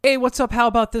Hey, what's up? How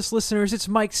about this, listeners? It's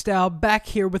Mike Staub back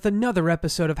here with another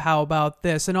episode of How About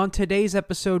This. And on today's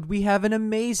episode, we have an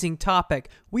amazing topic.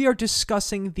 We are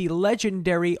discussing the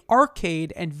legendary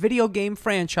arcade and video game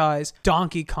franchise,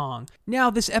 Donkey Kong. Now,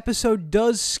 this episode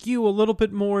does skew a little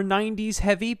bit more 90s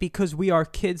heavy because we are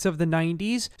kids of the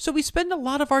 90s. So we spend a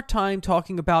lot of our time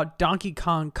talking about Donkey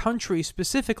Kong Country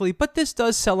specifically, but this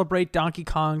does celebrate Donkey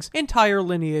Kong's entire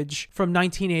lineage from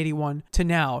 1981 to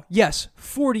now. Yes,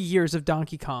 40 years of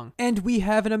Donkey Kong. And we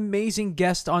have an amazing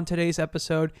guest on today's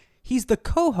episode. He's the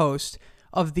co-host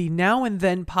of the Now and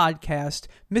Then podcast,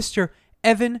 Mr.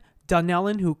 Evan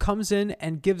Donnellan, who comes in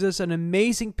and gives us an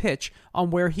amazing pitch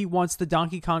on where he wants the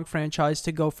Donkey Kong franchise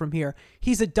to go from here.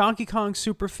 He's a Donkey Kong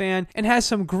super fan and has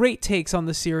some great takes on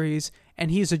the series,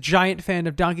 and he's a giant fan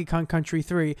of Donkey Kong Country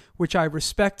 3, which I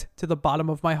respect to the bottom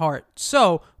of my heart.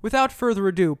 So, without further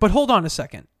ado, but hold on a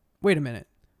second. Wait a minute.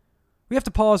 We have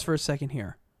to pause for a second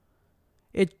here.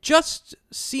 It just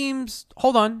seems...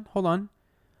 Hold on.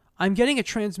 I'm getting a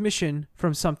transmission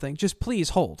from something. Just please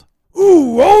hold.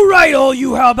 Ooh, alright all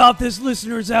you How About This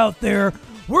listeners out there.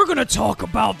 We're gonna talk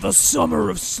about the Summer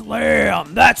of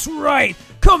Slam. That's right.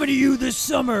 Coming to you this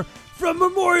summer. From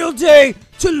Memorial Day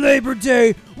to Labor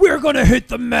Day, we're gonna hit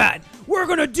the mat. We're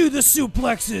gonna do the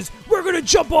suplexes. We're gonna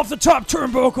jump off the top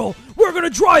turnbuckle. We're gonna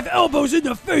drive elbows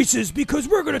into faces because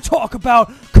we're gonna talk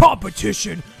about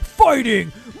competition,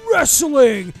 fighting,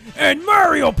 wrestling, and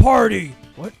Mario Party.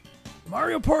 What?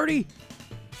 Mario Party?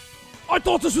 I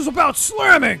thought this was about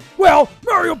slamming. Well,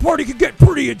 Mario Party can get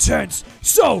pretty intense.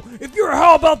 So, if you're a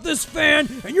How About This fan,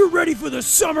 and you're ready for the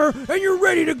summer, and you're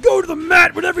ready to go to the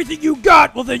mat with everything you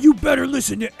got, well then you better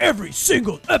listen to every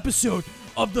single episode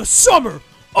of the Summer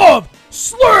of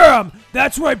Slam.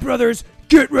 That's right, brothers.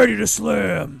 Get ready to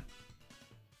slam.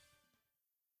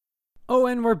 Oh,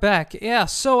 and we're back. Yeah,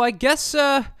 so I guess,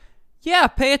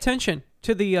 pay attention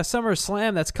to the Summer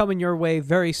Slam that's coming your way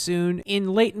very soon.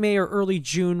 In late May or early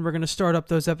June, we're going to start up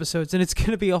those episodes, and it's going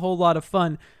to be a whole lot of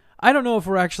fun. I don't know if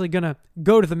we're actually going to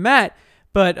go to the mat,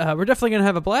 but we're definitely going to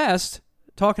have a blast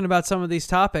talking about some of these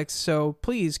topics, so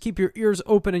please keep your ears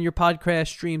open and your podcast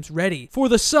streams ready for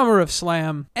the Summer of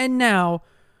Slam. And now,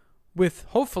 with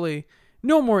hopefully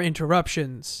no more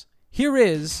interruptions, here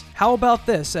is How About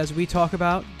This as we talk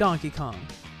about Donkey Kong.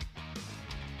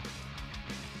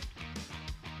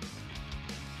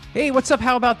 Hey, what's up?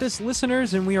 How about this,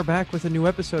 listeners? And we are back with a new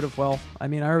episode of, I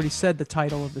already said the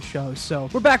title of the show, so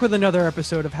we're back with another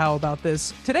episode of How About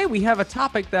This. Today we have a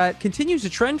topic that continues to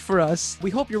trend for us. We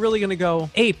hope you're really going to go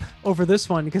ape over this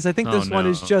one, because I think this one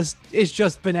is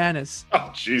just bananas.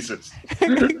 Oh, Jesus.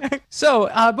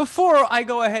 So, before I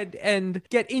go ahead and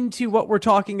get into what we're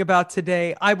talking about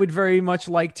today, I would very much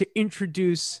like to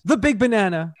introduce the big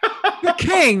banana, the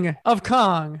king of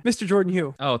Kong, Mr. Jordan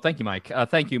Hugh. Oh, thank you, Mike.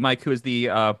 Thank you, Mike, who is the...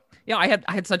 I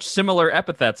had such similar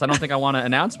epithets. I don't think I want to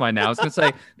announce mine now. I was going to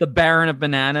say the Baron of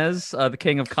Bananas, the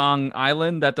King of Kong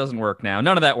Island. That doesn't work now.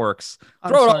 None of that works.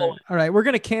 Throw it all. All right, we're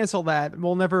going to cancel that.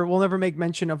 We'll never make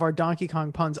mention of our Donkey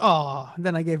Kong puns. Oh,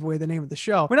 then I gave away the name of the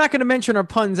show. We're not going to mention our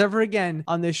puns ever again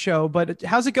on this show, but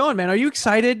how's it going, man? Are you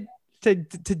excited to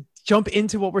jump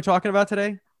into what we're talking about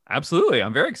today? Absolutely.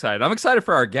 I'm very excited. I'm excited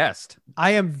for our guest.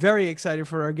 I am very excited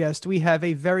for our guest. We have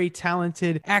a very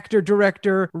talented actor,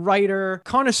 director, writer,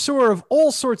 connoisseur of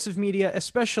all sorts of media,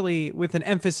 especially with an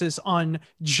emphasis on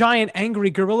giant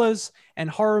angry gorillas and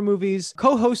horror movies,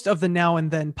 co-host of the Now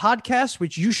and Then podcast,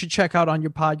 which you should check out on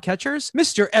your podcatchers,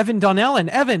 Mr. Evan Donnellan.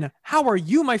 Evan, how are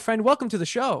you, my friend? Welcome to the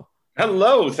show.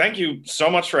 Hello. Thank you so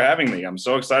much for having me. I'm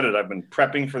so excited. I've been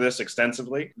prepping for this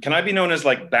extensively. Can I be known as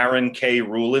like Baron K.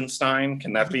 Rulenstein?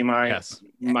 Can that be my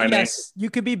name? Yes, you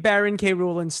could be Baron K.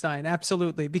 Rulenstein.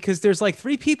 Absolutely. Because there's like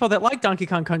 3 people that like Donkey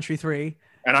Kong Country 3.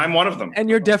 And I'm one of them. And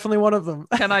you're definitely one of them.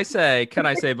 Can I say,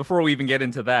 before we even get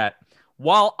into that,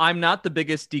 while I'm not the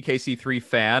biggest DKC3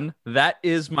 fan, that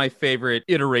is my favorite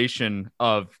iteration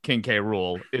of King K.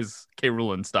 Rool, is K.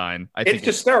 Rulenstein. I think it's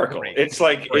hysterical. It's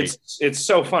like, it's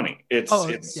so funny. It's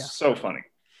so funny.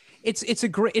 It's a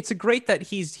great that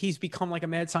he's become like a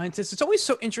mad scientist. It's always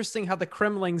so interesting how the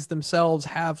Kremlings themselves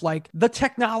have like the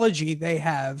technology they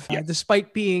have,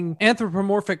 despite being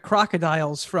anthropomorphic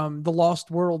crocodiles from the Lost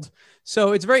World.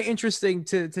 So it's very interesting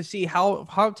to see how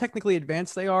technically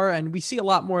advanced they are. And we see a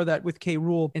lot more of that with K.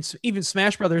 Rool and even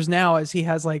Smash Brothers now, as he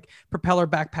has like propeller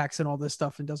backpacks and all this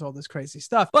stuff and does all this crazy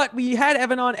stuff. But we had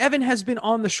Evan on. Evan has been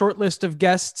on the short list of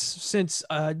guests since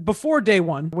before day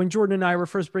one. When Jordan and I were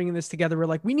first bringing this together, we're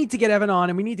like, we need to get Evan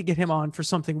on and we need to get him on for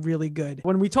something really good.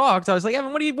 When we talked, I was like,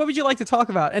 Evan, what would you like to talk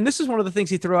about? And this is one of the things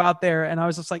he threw out there. And I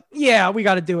was just like, yeah, we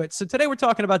got to do it. So today we're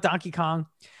talking about Donkey Kong.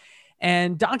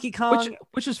 And Donkey Kong,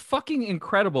 which is fucking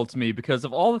incredible to me because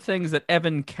of all the things that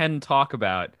Evan can talk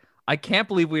about. I can't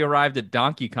believe we arrived at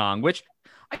Donkey Kong, which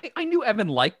I knew Evan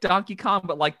liked Donkey Kong,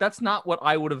 but like that's not what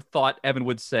I would have thought Evan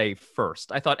would say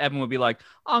first. I thought Evan would be like,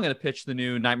 I'm going to pitch the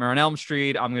new Nightmare on Elm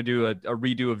Street. I'm going to do a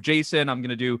redo of Jason. I'm going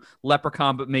to do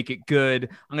Leprechaun, but make it good.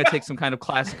 I'm going to take some kind of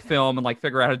classic film and like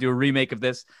figure out how to do a remake of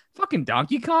this. Fucking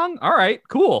Donkey Kong? All right,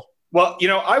 cool. Well,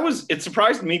 it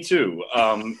surprised me too,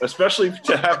 especially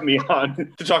to have me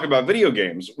on to talk about video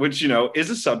games, which, is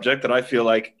a subject that I feel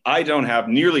like I don't have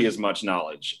nearly as much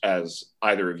knowledge as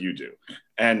either of you do.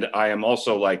 And I am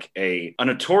also like a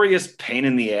notorious pain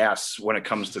in the ass when it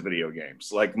comes to video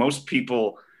games. Like most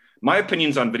people, my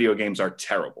opinions on video games are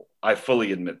terrible. I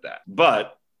fully admit that.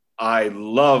 But I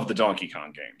love the Donkey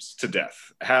Kong games to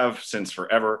death, have since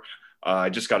forever.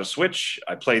 I just got a Switch.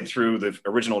 I played through the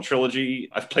original trilogy.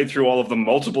 I've played through all of them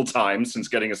multiple times since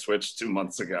getting a Switch 2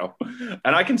 months ago.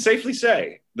 And I can safely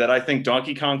say that I think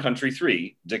Donkey Kong Country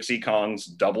 3, Dixie Kong's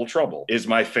Double Trouble, is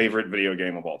my favorite video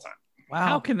game of all time. Wow.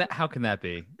 How can that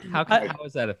be? How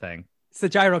is that a thing? It's the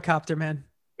gyrocopter, man.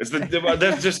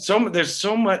 There's so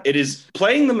much. It is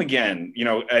playing them again,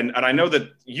 and I know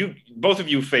that both of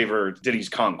you favor Diddy's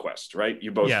Conquest, right?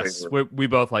 You both favor. We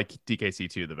both like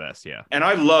DKC2 the best, yeah. And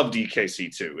I love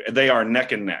DKC2. They are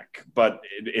neck and neck. But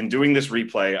in doing this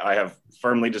replay, I have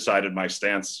firmly decided my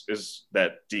stance is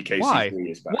that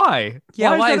DKC3 is better. Why?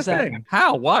 Yeah, why is that?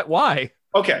 How? Why?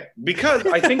 Okay, because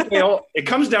I think it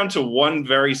comes down to one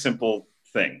very simple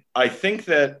thing. I think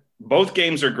that both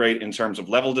games are great in terms of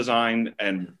level design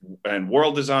and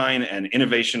world design and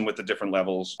innovation with the different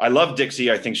levels. I love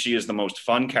Dixie. I think she is the most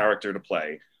fun character to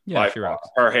play. Yeah, sure.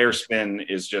 Her hair spin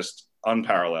is just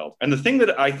unparalleled. And the thing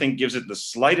that I think gives it the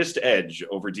slightest edge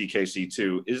over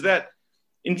DKC2 is that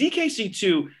in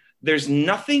DKC2, there's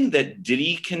nothing that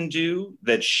Diddy can do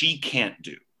that she can't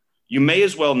do. You may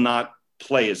as well not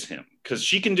play as him because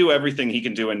she can do everything he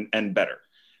can do and better.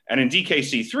 And in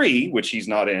DKC3, which he's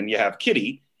not in, you have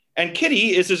Kitty. And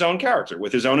Kitty is his own character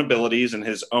with his own abilities and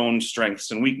his own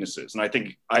strengths and weaknesses. And I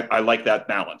think I like that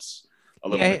balance a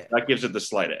little bit. That gives it the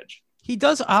slight edge. He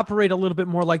does operate a little bit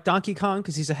more like Donkey Kong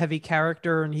because he's a heavy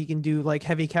character and he can do like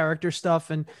heavy character stuff.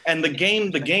 And the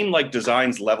game like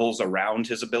designs levels around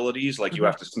his abilities. Like you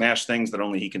have to smash things that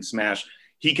only he can smash.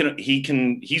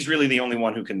 He's really the only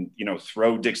one who can,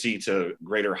 throw Dixie to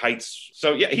greater heights.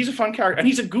 So yeah, he's a fun character and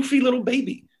he's a goofy little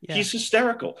baby. Yeah. He's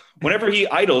hysterical. Whenever he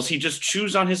idles, he just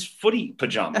chews on his footy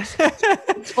pajamas.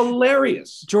 It's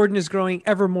hilarious. Jordan is growing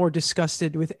ever more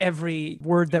disgusted with every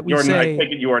word that we Jordan, say. I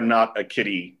take it you are not a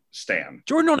Kitty stan.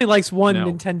 Jordan only likes one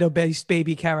Nintendo-based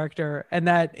baby character, and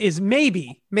that is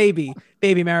maybe Baby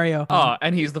Mario. Oh,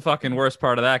 and he's the fucking worst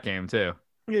part of that game too.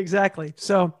 Exactly.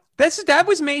 So that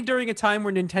was made during a time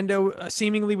where Nintendo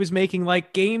seemingly was making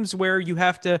like games where you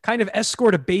have to kind of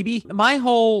escort a baby. My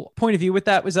whole point of view with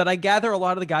that was that I gather a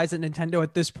lot of the guys at Nintendo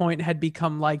at this point had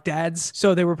become like dads.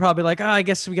 So they were probably like, I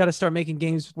guess we got to start making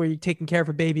games where you're taking care of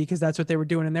a baby because that's what they were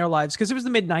doing in their lives. Because it was the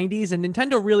mid 90s and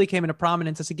Nintendo really came into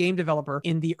prominence as a game developer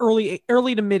in the early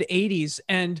to mid 80s.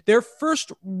 And their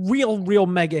first real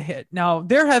mega hit. Now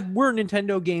were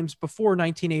Nintendo games before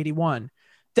 1981.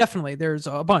 Definitely, there's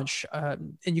a bunch,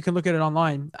 and you can look at it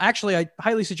online. Actually, I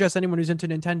highly suggest anyone who's into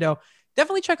Nintendo,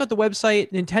 definitely check out the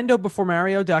website,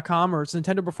 nintendobeforemario.com, or it's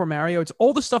Nintendo Before Mario. It's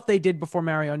all the stuff they did before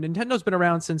Mario. Nintendo's been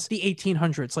around since the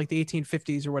 1800s, like the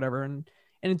 1850s or whatever, and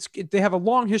they have a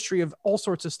long history of all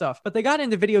sorts of stuff. But they got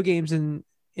into video games in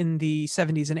the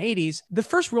 70s and 80s. The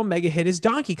first real mega hit is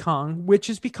Donkey Kong, which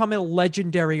has become a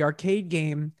legendary arcade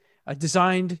game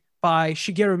designed by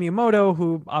Shigeru Miyamoto,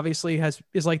 who obviously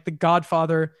is like the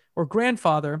godfather or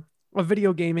grandfather of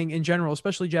video gaming in general,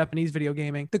 especially Japanese video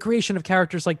gaming. The creation of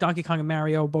characters like Donkey Kong and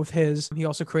Mario, both his. He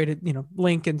also created,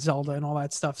 Link and Zelda and all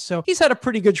that stuff. So he's had a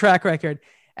pretty good track record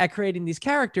at creating these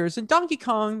characters. And Donkey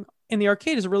Kong in the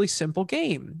arcade is a really simple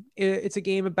game. It's a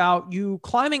game about you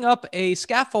climbing up a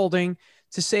scaffolding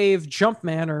to save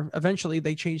Jumpman, or eventually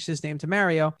they changed his name to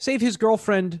Mario, save his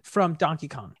girlfriend from Donkey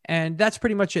Kong. And that's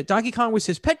pretty much it. Donkey Kong was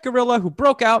his pet gorilla who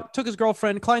broke out, took his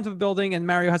girlfriend, climbed up a building, and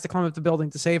Mario has to climb up the building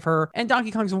to save her. And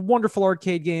Donkey Kong's a wonderful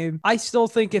arcade game. I still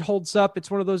think it holds up. It's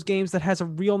one of those games that has a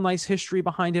real nice history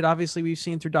behind it. Obviously, we've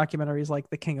seen through documentaries like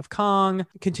The King of Kong,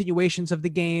 continuations of the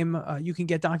game. You can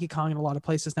get Donkey Kong in a lot of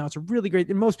places now. It's a really great,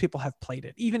 and most people have played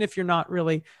it. Even if you're not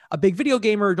really a big video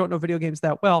gamer or don't know video games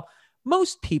that well,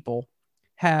 most people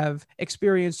have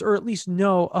experienced or at least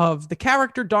know of the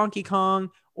character Donkey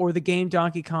Kong or the game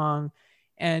Donkey Kong.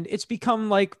 and it's become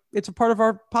like it's a part of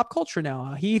our pop culture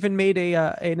now. He even made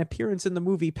an appearance in the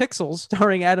movie Pixels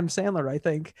starring Adam Sandler, I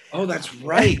think. Oh, that's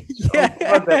right. Yeah. Oh,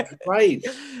 God, that's right.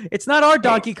 It's not our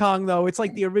Donkey Kong though. It's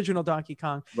like the original Donkey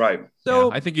Kong. Right.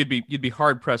 So I think you'd be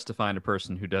hard pressed to find a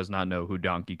person who does not know who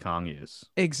Donkey Kong is.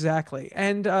 exactly.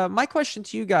 And my question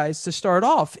to you guys to start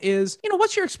off is,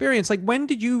 what's your experience? Like, when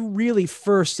did you really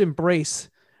first embrace,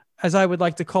 as I would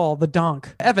like to call, the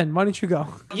donk? Evan, why don't you go?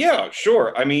 Yeah,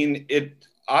 sure. I mean,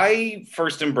 I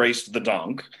first embraced the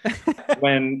donk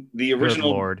when the Good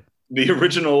original Lord.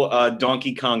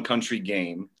 Donkey Kong Country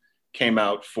game came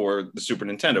out for the Super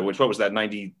Nintendo, which, what was that,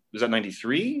 90? Was that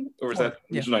 93 or was that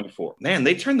Yeah. 94? Man,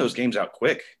 they turned those games out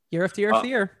quick. Year after year after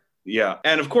year. Yeah.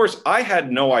 And of course, I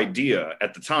had no idea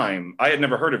at the time. I had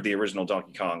never heard of the original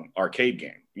Donkey Kong arcade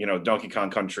game. Donkey Kong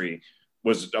Country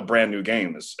was a brand new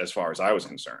game as far as I was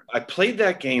concerned. I played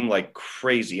that game like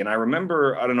crazy. And I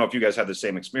remember, I don't know if you guys had the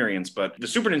same experience, but the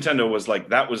Super Nintendo was like,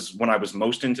 that was when I was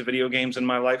most into video games in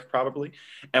my life, probably.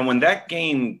 And when that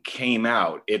game came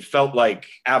out, it felt like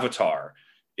Avatar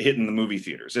hitting the movie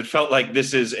theaters. It felt like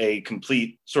this is a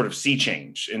complete sort of sea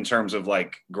change in terms of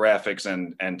like graphics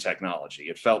and technology.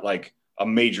 It felt like a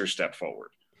major step forward.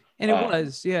 And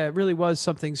it really was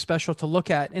something special to look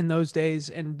at in those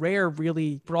days. And Rare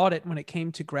really brought it when it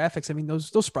came to graphics. I mean,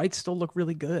 those sprites still look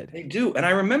really good. They do. And I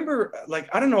remember,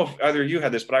 I don't know if either of you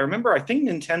had this, but I remember, I think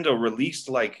Nintendo released,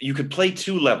 you could play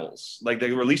 2 levels. Like, they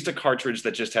released a cartridge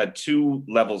that just had 2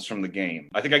 levels from the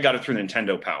game. I think I got it through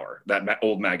Nintendo Power, that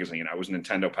old magazine. I was a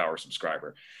Nintendo Power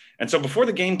subscriber. And so before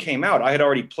the game came out, I had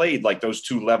already played those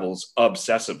 2 levels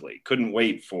obsessively. Couldn't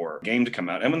wait for the game to come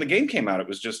out. And when the game came out, it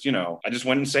was just, I just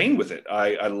went insane with it.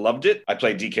 I loved it. I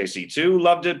played DKC 2,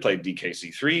 loved it. Played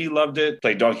DKC 3, loved it.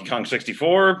 Played Donkey Kong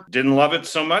 64, didn't love it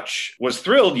so much. Was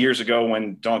thrilled years ago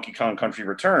when Donkey Kong Country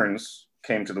Returns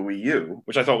came to the Wii U,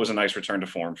 which I thought was a nice return to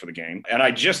form for the game. And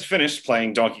I just finished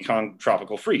playing Donkey Kong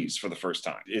Tropical Freeze for the first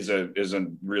time. Is a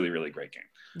really, really great game.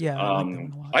 Yeah. I like that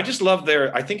one a lot. I just love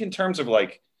I think in terms of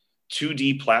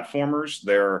 2D platformers,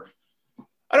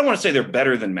 I don't want to say they're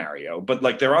better than Mario,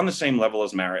 but they're on the same level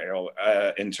as Mario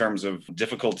in terms of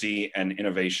difficulty and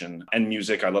innovation and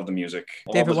music. I love the music.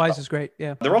 David Wise is great.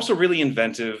 Yeah. They're also really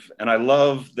inventive. And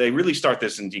they really start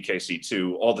this in DKC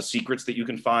too. All the secrets that you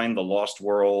can find, the lost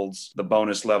worlds, the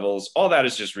bonus levels, all that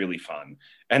is just really fun.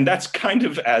 And that's kind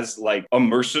of as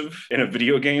immersive in a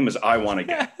video game as I want to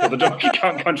get. So the Donkey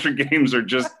Kong Country games are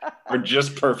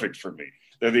just perfect for me.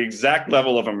 They're the exact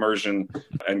level of immersion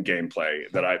and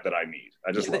gameplay that I need.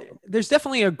 I just love them. There's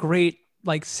definitely a great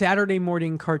Saturday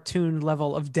morning cartoon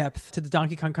level of depth to the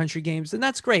Donkey Kong Country games, and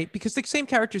that's great because the same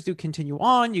characters do continue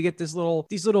on. You get these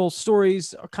little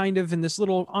stories, kind of, in this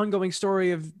little ongoing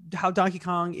story of how Donkey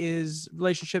Kong is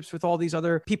relationships with all these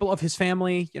other people of his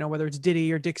family. Whether it's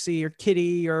Diddy or Dixie or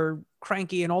Kitty or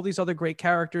Cranky and all these other great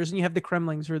characters, and you have the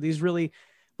Kremlings, who are these really,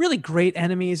 really great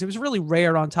enemies. It was really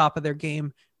Rare on top of their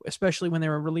game, especially when they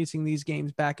were releasing these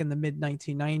games back in the mid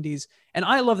 1990s. And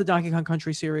I love the Donkey Kong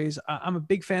Country series. I'm a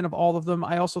big fan of all of them.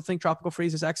 I also think Tropical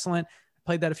Freeze is excellent. I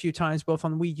played that a few times, both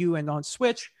on Wii U and on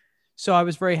Switch. So I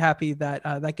was very happy that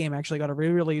that game actually got a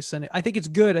re-release. And I think it's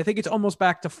good. I think it's almost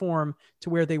back to form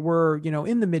to where they were,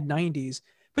 in the mid 90s.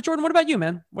 But Jordan, what about you,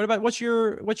 man? What's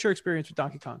your experience with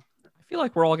Donkey Kong? I feel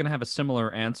like we're all going to have a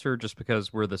similar answer just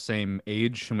because we're the same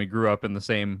age and we grew up in the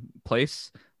same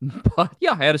place. But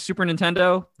yeah, I had a Super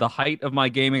Nintendo. The height of my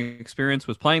gaming experience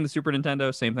was playing the Super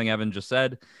Nintendo. Same thing Evan just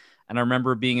said. And I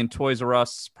remember being in Toys R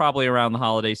Us probably around the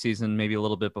holiday season, maybe a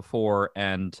little bit before.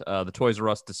 And the Toys R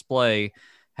Us display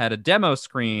had a demo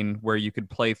screen where you could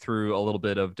play through a little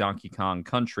bit of Donkey Kong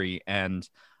Country. And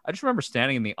I just remember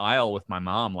standing in the aisle with my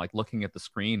mom, looking at the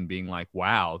screen, being like,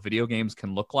 wow, video games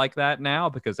can look like that now.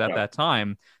 Because at that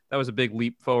time, that was a big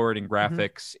leap forward in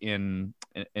graphics in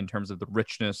terms of the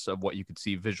richness of what you could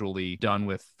see visually done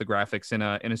with the graphics in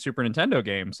a Super Nintendo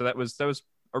game. So that was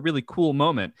a really cool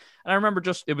moment. And I remember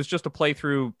it was just a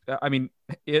playthrough. I mean,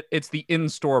 it's the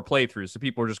in-store playthrough. So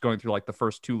people were just going through the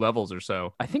first 2 levels or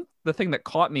so. I think the thing that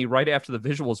caught me right after the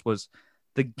visuals was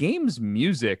the game's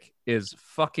music is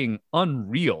fucking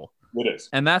unreal. It is.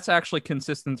 And that's actually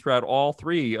consistent throughout all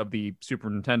 3 of the Super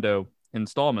Nintendo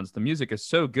installments. The music is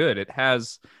so good. It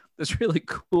has this really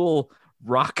cool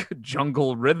rock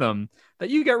jungle rhythm that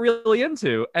you get really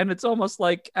into. And it's almost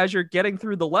like as you're getting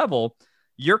through the level,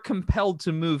 you're compelled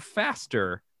to move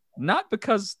faster, not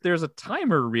because there's a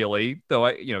timer really, though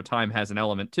time has an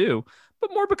element too,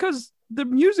 but more because the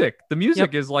music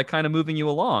is like kind of moving you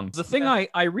along. The thing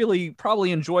I really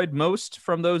probably enjoyed most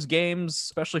from those games,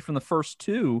 especially from the first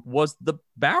two, was the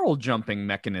barrel jumping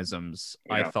mechanisms.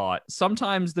 I thought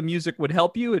sometimes the music would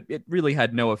help you. It really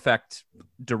had no effect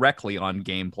directly on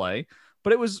gameplay,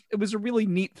 but it was a really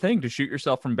neat thing to shoot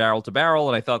yourself from barrel to barrel.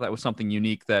 And I thought that was something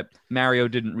unique that Mario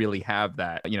didn't really have.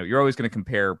 That, you know, you're always going to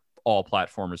compare all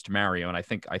platformers to Mario, and I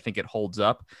think it holds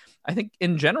up. I think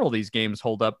in general these games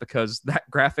hold up because that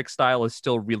graphic style is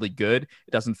still really good.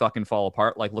 It doesn't fucking fall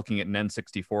apart like looking at an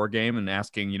N64 game and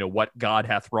asking, you know, what God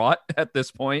hath wrought at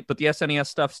this point. But the SNES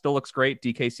stuff still looks great.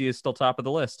 DKC is still top of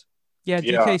the list. Yeah,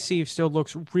 DKC still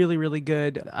looks really, really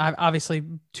good. Obviously,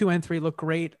 2 and 3 look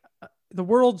great. The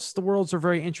worlds are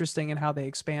very interesting in how they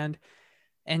expand.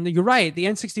 And you're right, the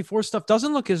N64 stuff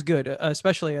doesn't look as good,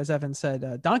 especially as Evan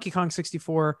said. Donkey Kong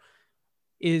 64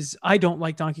 I don't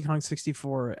like Donkey Kong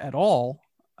 64 at all.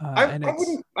 I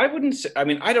wouldn't say, I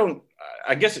mean,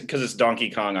 I guess because it's Donkey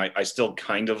Kong, I still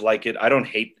kind of like it. I don't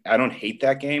hate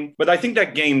that game, but I think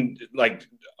that game like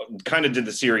kind of did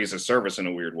the series a service in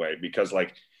a weird way, because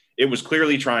like it was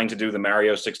clearly trying to do the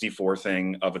Mario 64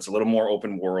 thing of it's a little more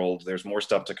open world. There's more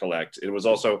stuff to collect. It was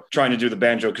also trying to do the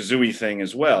Banjo-Kazooie thing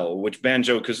as well, which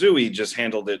Banjo-Kazooie just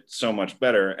handled it so much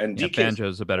better. And yeah,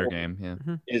 Banjo's a better game.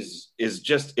 Yeah, is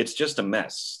just a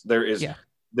mess.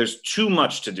 There's too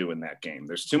much to do in that game.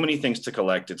 There's too many things to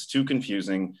collect. It's too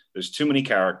confusing. There's too many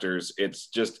characters.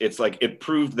 It's like it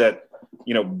proved that,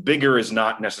 you know, bigger is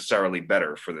not necessarily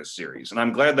better for this series. And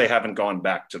I'm glad they haven't gone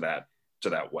back to that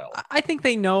well. I think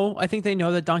they know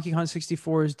that Donkey Kong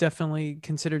 64 is definitely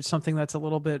considered something that's a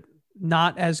little bit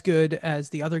not as good as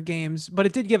the other games, but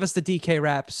it did give us the DK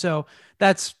rap. So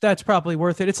that's probably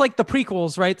worth it. It's like the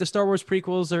prequels, right? The Star Wars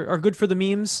prequels are good for the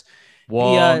memes.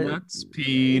 Walnuts,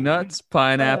 peanuts,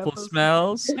 pineapple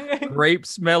smells,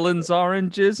 grapes, melons,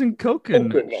 oranges, and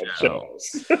coconut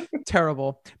shells.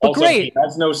 Terrible. But also, great. He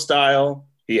has no style.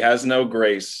 He has no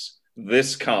grace.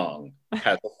 This Kong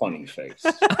has a funny face.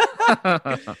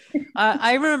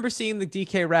 I remember seeing the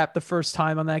DK rap the first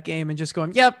time on that game and just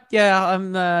going,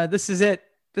 this is it.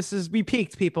 We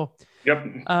peaked, people.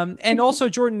 Yep. And also,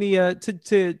 Jordan,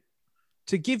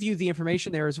 to give you the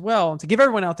information there as well, and to give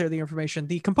everyone out there the information,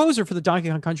 the composer for the Donkey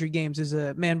Kong Country games is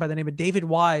a man by the name of David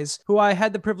Wise, who I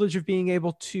had the privilege of being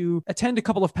able to attend a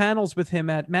couple of panels with him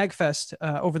at MagFest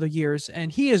over the years.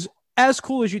 And he is as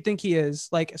cool as you think he is,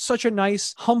 like such a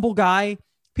nice, humble guy.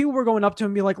 People were going up to him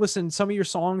and be like, listen, some of your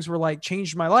songs were like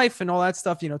changed my life and all that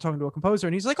stuff, you know, talking to a composer.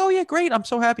 And he's like, oh yeah, great. I'm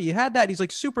so happy you had that. He's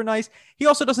like super nice. He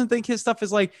also doesn't think his stuff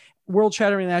is like world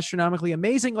shattering and astronomically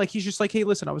amazing. Like he's just like, hey,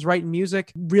 listen, I was writing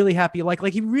music, really happy.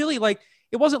 Like he really like,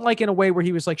 it wasn't like in a way where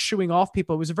he was like shooing off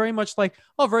people. It was very much like,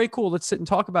 oh, very cool. Let's sit and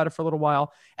talk about it for a little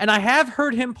while. And I have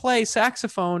heard him play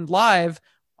saxophone live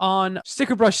on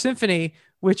Sticker Brush Symphony,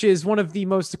 which is one of the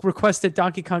most requested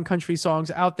Donkey Kong Country songs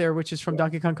out there, which is from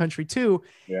Donkey Kong Country 2.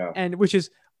 Yeah. And which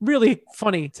is really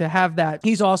funny to have that.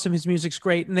 He's awesome. His music's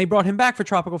great. And they brought him back for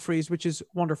Tropical Freeze, which is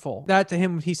wonderful. That to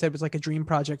him, he said, was like a dream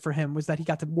project for him, was that he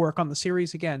got to work on the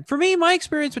series again. For me, my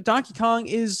experience with Donkey Kong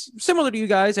is similar to you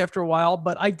guys after a while,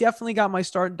 but I definitely got my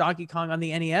start in Donkey Kong on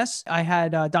the NES. I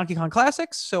had Donkey Kong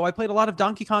Classics, so I played a lot of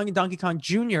Donkey Kong and Donkey Kong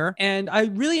Jr., and I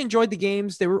really enjoyed the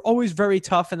games. They were always very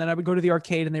tough, and then I would go to the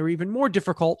arcade, and they were even more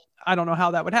difficult. I don't know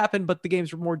how that would happen, but the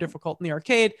games were more difficult in the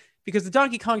arcade because the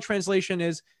Donkey Kong translation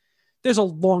is, there's a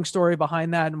long story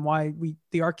behind that and why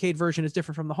the arcade version is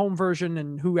different from the home version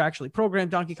and who actually programmed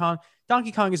Donkey Kong.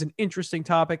 Donkey Kong is an interesting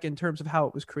topic in terms of how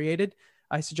it was created.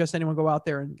 I suggest anyone go out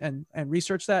there and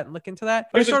research that and look into that.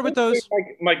 But I started with those.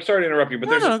 Mike, sorry to interrupt you, but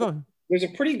go there's a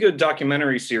pretty good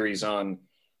documentary series on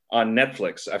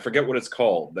Netflix. I forget what it's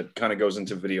called, that kind of goes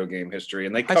into video game history,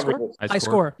 and they cover I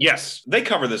Score. Yes, they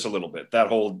cover this a little bit, that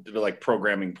whole like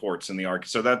programming ports in the arc.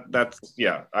 So that's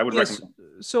I would recommend.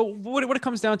 So what it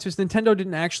comes down to is Nintendo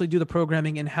didn't actually do the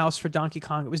programming in-house for Donkey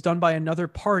Kong. It was done by another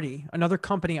party, another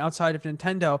company outside of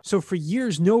Nintendo. So for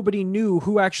years, nobody knew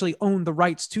who actually owned the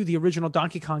rights to the original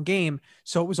Donkey Kong game.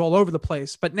 So it was all over the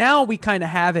place. But now we kind of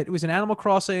have it. It was in Animal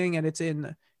Crossing and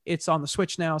it's on the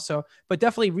Switch now. So, but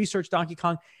definitely research Donkey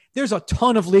Kong. There's a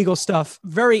ton of legal stuff,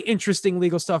 very interesting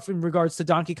legal stuff in regards to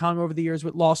Donkey Kong over the years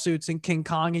with lawsuits and King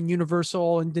Kong and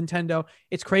Universal and Nintendo.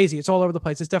 It's crazy. It's all over the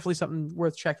place. It's definitely something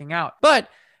worth checking out. But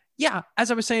yeah,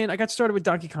 as I was saying, I got started with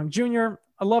Donkey Kong Jr.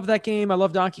 I love that game. I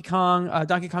love Donkey Kong.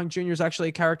 Donkey Kong Jr. is actually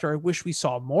a character I wish we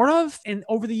saw more of and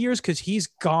over the years because he's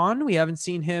gone. We haven't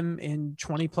seen him in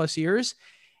 20 plus years.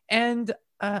 And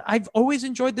I've always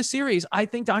enjoyed the series. I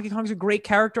think Donkey Kong's a great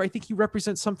character. I think he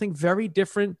represents something very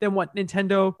different than what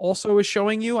Nintendo also is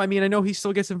showing you. I mean, I know he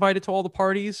still gets invited to all the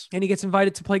parties and he gets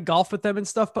invited to play golf with them and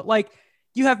stuff, but like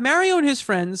You have Mario and his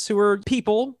friends who are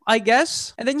people, I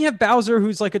guess. And then you have Bowser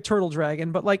who's like a turtle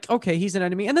dragon, but like, okay, he's an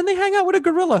enemy. And then they hang out with a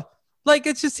gorilla. Like,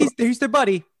 it's just, he's their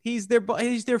buddy. He's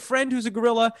their friend who's a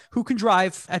gorilla who can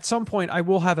drive. At some point, I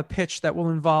will have a pitch that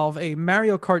will involve a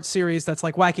Mario Kart series that's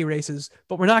like wacky races,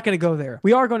 but we're not going to go there.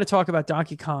 We are going to talk about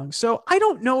Donkey Kong. So I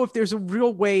don't know if there's a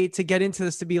real way to get into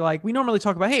this to be like, we normally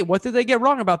talk about, hey, what did they get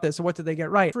wrong about this? Or what did they get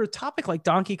right? For a topic like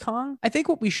Donkey Kong, I think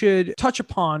what we should touch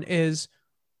upon is,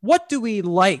 what do we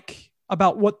like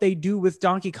about what they do with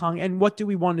Donkey Kong, and what do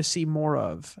we want to see more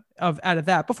of out of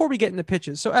that before we get into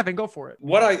pitches? So Evan, go for it.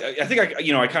 What I think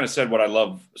I kind of said what I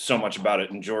love so much about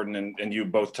it, and Jordan and you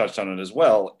both touched on it as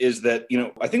well, is that,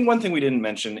 I think one thing we didn't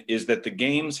mention is that the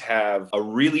games have a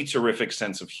really terrific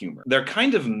sense of humor. They're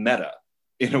kind of meta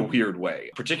in a weird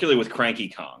way, particularly with Cranky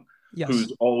Kong, Yes.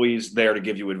 who's always there to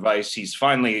give you advice. He's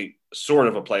finally sort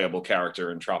of a playable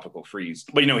character in Tropical Freeze,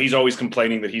 but he's always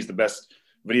complaining that he's the best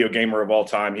video gamer of all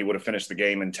time. He would have finished the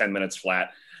game in 10 minutes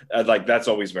flat. That's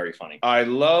always very funny. I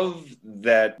love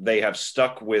that they have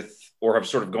stuck with, or have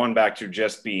sort of gone back to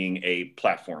just being a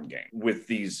platform game with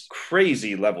these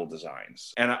crazy level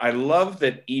designs. And I love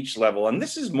that each level, and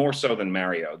this is more so than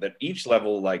Mario, that each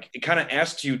level, it kind of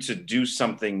asks you to do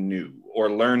something new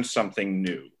or learn something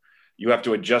new. You have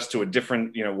to adjust to a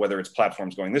different, whether it's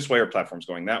platforms going this way or platforms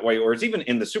going that way, or it's even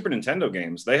in the Super Nintendo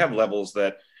games, they have levels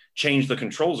that change the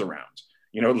controls around.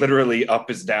 Literally up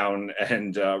is down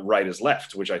and right is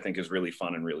left, which I think is really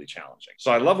fun and really challenging. So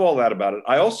I love all that about it.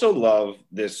 I also love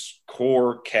this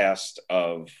core cast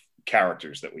of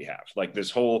characters that we have. Like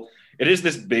it is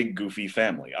this big goofy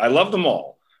family. I love them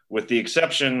all, with the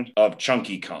exception of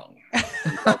Chunky Kong.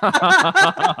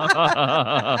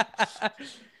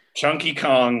 Chunky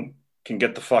Kong can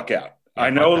get the fuck out. Yeah, I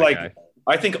know,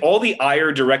 I think all the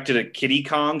ire directed at Kiddy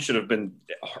Kong should have been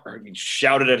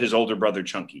shouted at his older brother,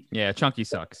 Chunky. Yeah, Chunky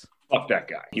sucks. Fuck that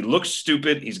guy. He looks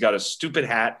stupid. He's got a stupid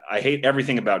hat. I hate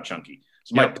everything about Chunky.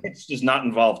 So my pitch does not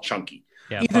involve Chunky.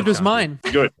 Yeah, either does mine.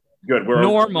 Good.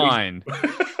 Nor mine.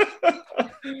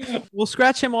 We'll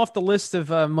scratch him off the list of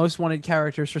most wanted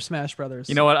characters for Smash Brothers.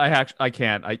 You know what? I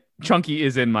can't. Chunky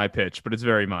is in my pitch, but it's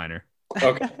very minor.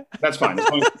 Okay, that's fine. As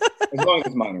long as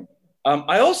it's minor.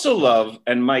 I also love,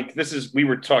 and Mike, we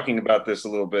were talking about this a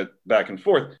little bit back and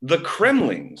forth. The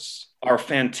Kremlings are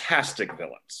fantastic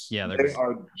villains. Yeah, they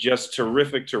are just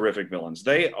terrific, terrific villains.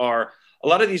 They are, a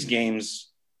lot of these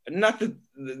games, not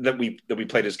that we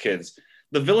played as kids,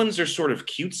 the villains are sort of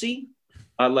cutesy.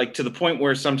 To the point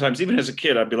where sometimes, even as a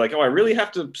kid, I'd be like, oh, I really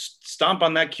have to stomp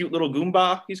on that cute little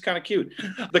Goomba? He's kind of cute.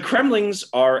 The Kremlings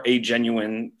are a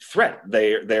genuine threat.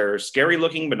 They're scary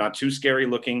looking, but not too scary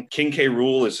looking. King K.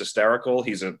 Rool is hysterical.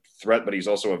 He's a threat, but he's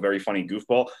also a very funny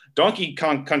goofball. Donkey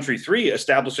Kong Country 3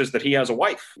 establishes that he has a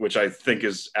wife, which I think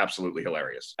is absolutely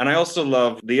hilarious. And I also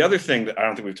love the other thing that I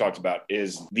don't think we've talked about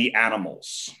is the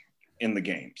animals in the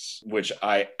games, which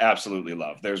I absolutely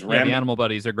love. There's the animal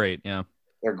buddies are great. Yeah.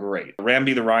 They're great.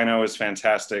 Rambi the rhino is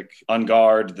fantastic.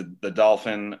 Ungard, the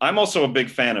dolphin. I'm also a big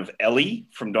fan of Ellie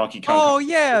from Donkey Kong. Oh,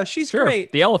 yeah, she's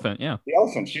great. The elephant, yeah. The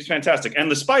elephant, she's fantastic.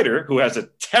 And the spider, who has a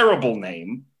terrible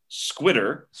name,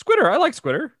 Squitter. Squitter, I like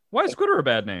Squitter. Why is Squitter a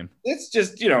bad name? It's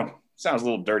just, sounds a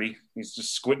little dirty. He's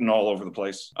just squitting all over the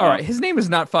place. All right, his name is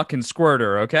not fucking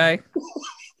Squirter, okay?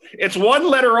 It's one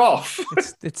letter off.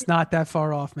 It's not that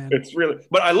far off, man. It's really,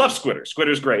 but I love Squitter.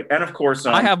 Squitter's great. And of course,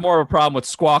 I have more of a problem with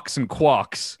Squawks and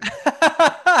Quawks.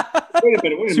 Wait a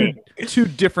minute. Two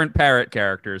different parrot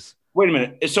characters. Wait a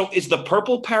minute. So is the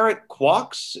purple parrot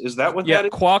Quawks? Is that what that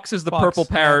is? Quawks is the purple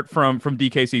parrot from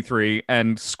DKC3,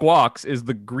 and Squawks is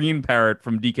the green parrot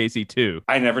from DKC2.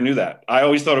 I never knew that. I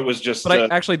always thought it was just...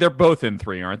 But actually, they're both in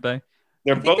 3, aren't they?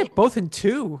 They're both in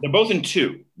 2. They're both in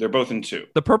 2.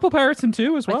 The purple parrot's in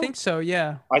 2 as well? I think so,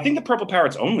 yeah. I think the purple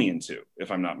parrot's only in 2,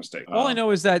 if I'm not mistaken. All I know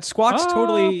is that Squawks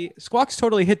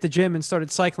totally hit the gym and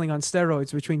started cycling on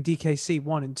steroids between DKC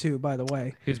 1 and 2, by the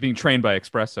way. He's being trained by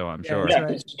Espresso, I'm sure. Yeah,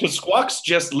 because Squawks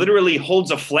just literally holds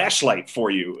a flashlight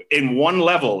for you in one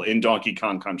level in Donkey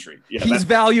Kong Country. Yeah, he's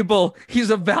valuable.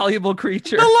 He's a valuable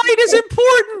creature. The light is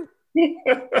important.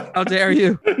 How dare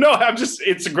you? No,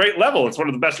 it's a great level. It's one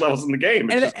of the best levels in the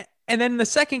game. And then in the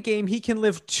second game, he can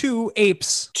lift 2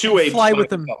 apes. Fly with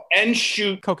them. And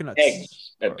shoot coconuts.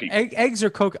 Eggs at people. Eggs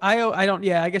or I don't,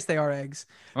 yeah, I guess they are eggs.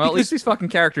 Well, at least these fucking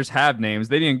characters have names.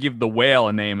 They didn't give the whale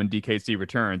a name in DKC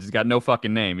Returns. He's got no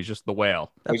fucking name. He's just the whale.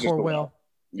 That poor whale.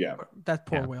 Yeah. That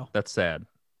poor whale. That's sad.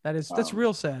 That's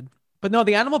real sad. But no,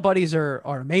 the animal buddies are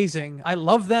amazing. I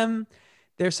love them.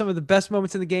 They're some of the best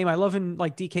moments in the game. I love in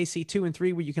like DKC 2 and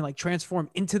 3 where you can like transform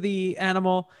into the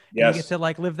animal. And you get to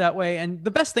like live that way. And the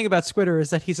best thing about Squitter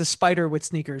is that he's a spider with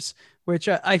sneakers, which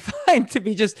I find to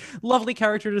be just lovely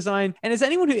character design. And if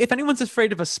anyone's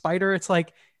afraid of a spider, it's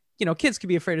like, you know, kids can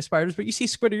be afraid of spiders, but you see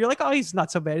Squitter, you're like, oh, he's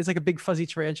not so bad. He's like a big fuzzy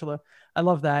tarantula. I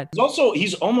love that.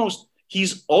 He's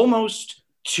almost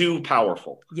too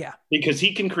powerful. Yeah. Because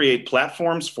he can create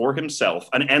platforms for himself,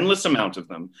 an endless amount of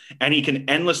them, and he can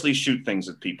endlessly shoot things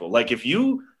at people. Like if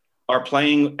you are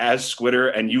playing as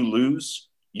Squitter and you lose,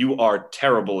 you are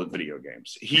terrible at video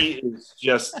games. He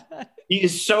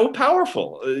is so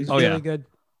powerful. Really good.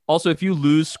 Also, if you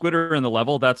lose Squitter in the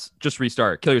level, that's just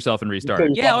restart. Kill yourself and restart.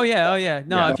 Yeah. Oh yeah.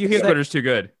 No, if you hear Squitter's too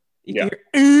good. You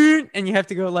hear, and you have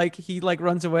to go like he like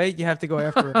runs away. You have to go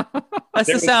after it.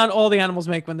 That's the sound all the animals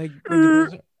make when they.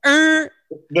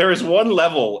 There is one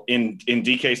level in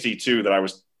DKC 2 that I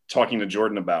was talking to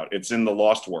Jordan about. It's in the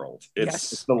Lost World.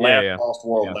 It's the last Lost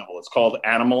World level. It's called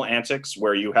Animal Antics,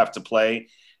 where you have to play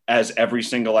as every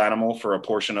single animal for a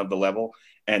portion of the level,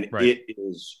 and it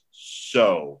is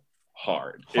so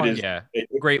hard. It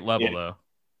is great level though.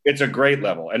 It's a great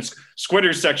level, and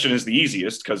Squitter's section is the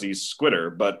easiest because he's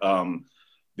Squitter, but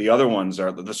the other ones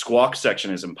are the Squawk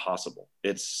section is impossible.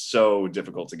 It's so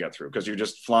difficult to get through because you're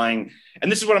just flying,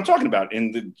 and this is what I'm talking about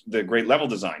in the great level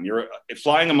design. You're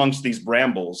flying amongst these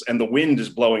brambles, and the wind is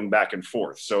blowing back and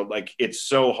forth. So like it's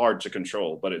so hard to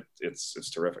control, but it's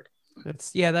terrific.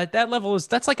 That level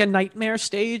that's like a nightmare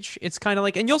stage. It's kind of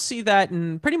like, and you'll see that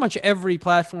in pretty much every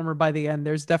platformer by the end.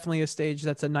 There's definitely a stage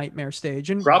that's a nightmare stage.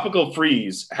 And Tropical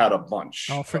Freeze had a bunch.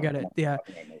 Oh, forget it. Yeah.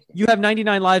 You have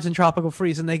 99 lives in Tropical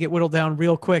Freeze and they get whittled down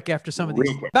real quick after some of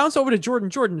these. Bounce over to Jordan.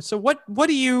 Jordan, so what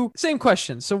do you, same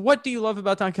question. So what do you love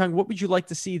about Donkey Kong? What would you like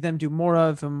to see them do more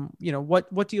of? You know,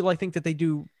 what do you think that they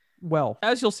do well?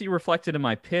 As you'll see reflected in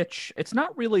my pitch, it's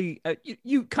not really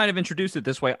you kind of introduced it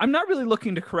this way. I'm not really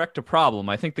looking to correct a problem.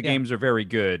 I think the games are very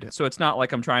good, so it's not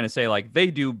like I'm trying to say like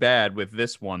they do bad with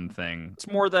this one thing. It's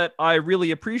more that I really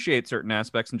appreciate certain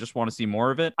aspects and just want to see more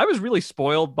of it. I was really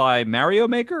spoiled by Mario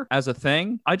Maker as a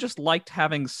thing. I just liked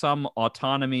having some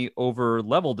autonomy over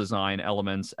level design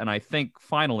elements, and I think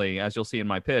finally, as you'll see in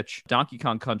my pitch, Donkey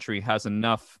Kong Country has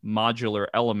enough modular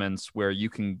elements where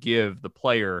you can give the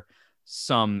player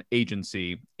some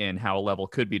agency in how a level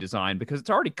could be designed because it's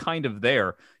already kind of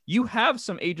there. You have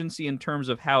some agency in terms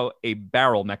of how a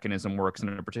barrel mechanism works in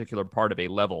a particular part of a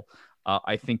level.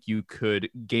 I think you could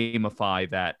gamify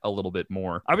that a little bit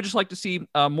more. I would just like to see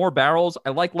more barrels. I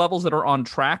like levels that are on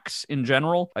tracks in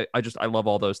general. I love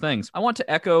all those things. I want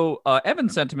to echo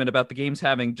Evan's sentiment about the games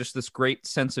having just this great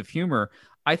sense of humor.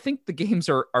 I think the games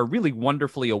are really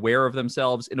wonderfully aware of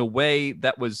themselves in a way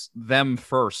that was them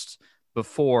first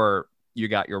before you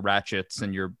got your Ratchets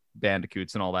and your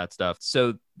Bandicoots and all that stuff.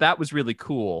 So that was really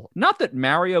cool. Not that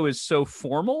Mario is so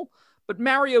formal, but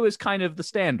Mario is kind of the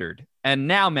standard. And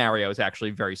now Mario is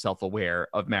actually very self-aware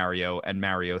of Mario and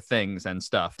Mario things and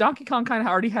stuff. Donkey Kong kind of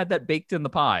already had that baked in the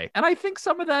pie. And I think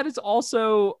some of that is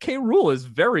also K. Rool is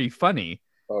very funny.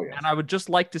 Oh, yes. And I would just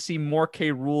like to see more K.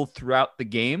 Rool throughout the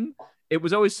game. It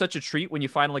was always such a treat when you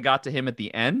finally got to him at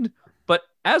the end. But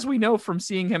as we know from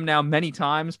seeing him now many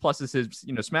times, plus as his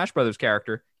Smash Brothers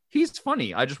character, he's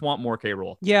funny. I just want more K.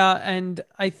 Rool. Yeah, and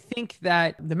I think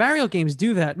that the Mario games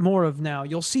do that more of now.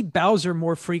 You'll see Bowser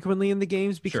more frequently in the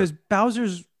games because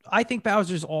I think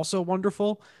Bowser's also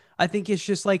wonderful. I think it's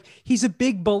just like he's a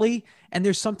big bully, and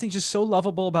there's something just so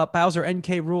lovable about Bowser and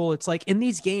K. Rool. It's like in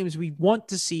these games, we want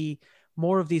to see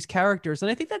more of these characters.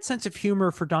 And I think that sense of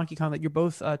humor for Donkey Kong that you're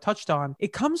both touched on,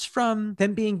 it comes from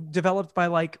them being developed by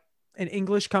like an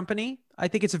English company. I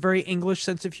think it's a very English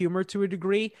sense of humor to a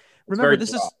degree. Remember,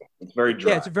 it's very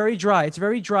dry. Yeah, it's very dry. It's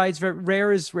very dry. It's very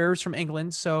rare is from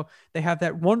England. So they have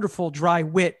that wonderful dry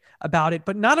wit about it,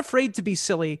 but not afraid to be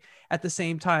silly at the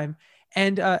same time.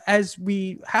 And as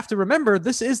we have to remember,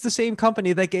 this is the same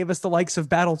company that gave us the likes of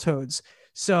Battletoads.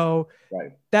 So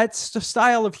that's the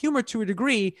style of humor to a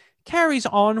degree carries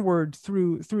onward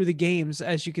through the games,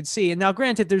 as you can see. And now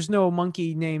granted, there's no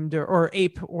monkey named or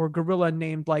ape or gorilla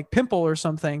named like Pimple or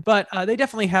something, but they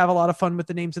definitely have a lot of fun with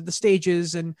the names of the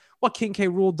stages and what King K.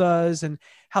 Rool does and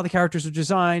how the characters are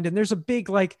designed. And there's a big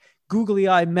like googly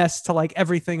eye mess to like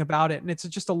everything about it. And it's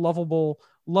just a lovable,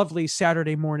 lovely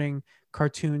Saturday morning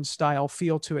cartoon style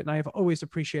feel to it. And I have always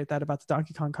appreciated that about the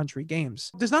Donkey Kong Country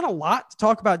games. There's not a lot to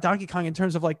talk about Donkey Kong in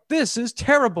terms of like, this is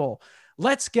terrible,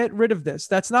 let's get rid of this.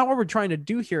 That's not what we're trying to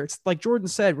do here. It's like Jordan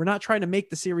said, we're not trying to make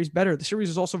the series better. The series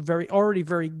is also already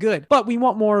very good, but we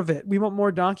want more of it. We want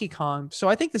more Donkey Kong. So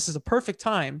I think this is a perfect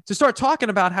time to start talking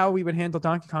about how we would handle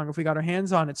Donkey Kong if we got our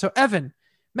hands on it. So Evan,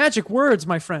 magic words,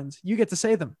 my friend, you get to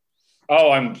say them.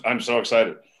 Oh, I'm so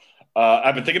excited.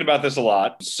 I've been thinking about this a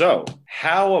lot. So,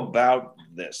 how about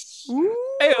this?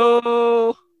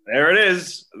 Heyo. There it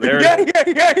is. There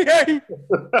it is.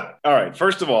 All right.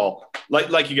 First of all,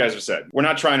 like you guys have said, we're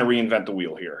not trying to reinvent the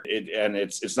wheel here.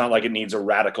 It's not like it needs a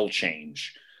radical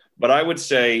change. But I would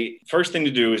say first thing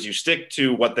to do is you stick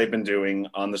to what they've been doing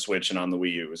on the Switch and on the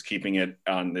Wii U, is keeping it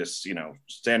on this,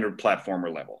 standard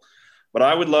platformer level. But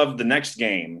I would love the next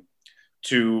game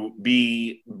to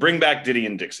bring back Diddy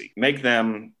and Dixie, make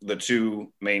them the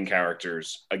two main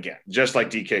characters again, just like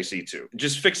DKC2.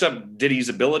 Just fix up Diddy's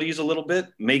abilities a little bit,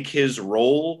 make his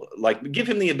role, like give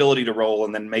him the ability to roll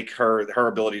and then make her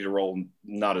ability to roll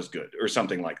not as good or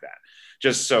something like that.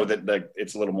 Just so that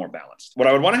it's a little more balanced. What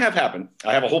I would want to have happen,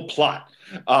 I have a whole plot.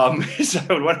 So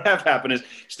I would want to have happen is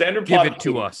standard plot. Give it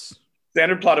to us.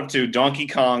 Standard plot of 2, Donkey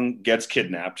Kong gets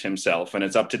kidnapped himself, and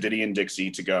it's up to Diddy and Dixie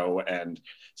to go and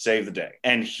save the day.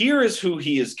 And here is who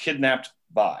he is kidnapped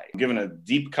by. I'm giving a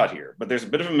deep cut here, but there's a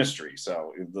bit of a mystery,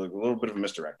 so a little bit of a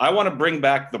misdirect. I want to bring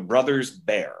back the Brothers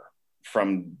Bear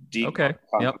from Kong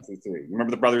 3.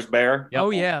 Remember the Brothers Bear? Yep.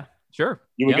 Oh, yeah. Sure.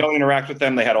 You would go interact with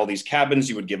them. They had all these cabins.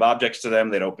 You would give objects to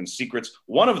them. They'd open secrets.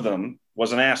 One of them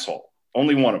was an asshole.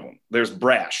 Only one of them. There's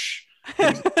Brash.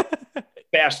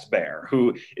 Fast Bear,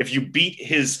 who, if you beat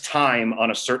his time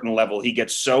on a certain level, he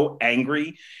gets so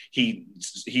angry, he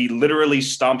literally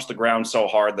stomps the ground so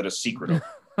hard that a secret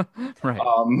right.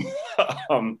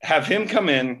 Have him come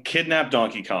in, kidnap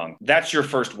Donkey Kong. That's your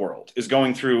first world, is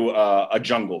going through a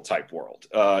jungle type world,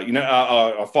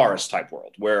 a forest type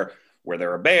world where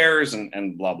there are bears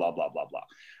and blah, blah, blah, blah,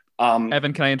 blah.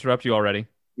 Evan, can I interrupt you already?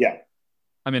 Yeah.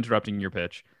 I'm interrupting your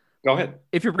pitch. Go ahead.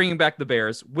 If you're bringing back the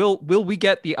Bears, will we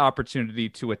get the opportunity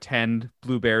to attend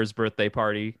Blue Bear's birthday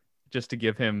party just to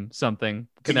give him something?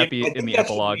 Can that be in the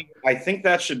epilogue? I think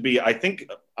that should be. I think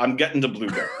I'm getting to Blue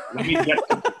Bear.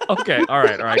 Okay. All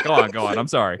right. Go on. I'm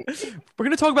sorry. We're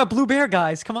going to talk about Blue Bear,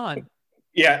 guys. Come on.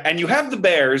 Yeah, and you have the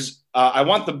Bears. I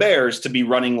want the Bears to be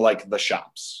running like the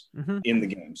shops in the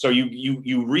game. So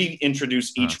you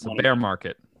reintroduce each one. Bear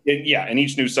market. In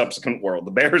each new subsequent world,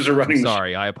 the Bears are running.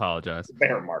 Sorry, I apologize. The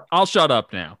bear market. I'll shut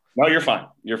up now. No, you're fine.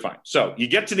 You're fine. So you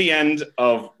get to the end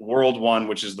of World 1,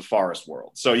 which is the forest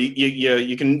world. So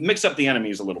you can mix up the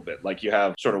enemies a little bit. Like you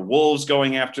have sort of wolves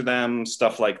going after them,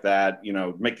 stuff like that.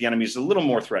 Make the enemies a little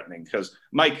more threatening. Because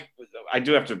Mike, I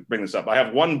do have to bring this up. I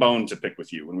have one bone to pick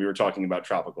with you when we were talking about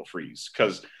Tropical Freeze,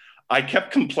 because I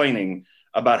kept complaining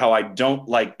about how I don't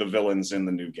like the villains in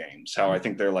the new games, how I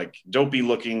think they're like dopey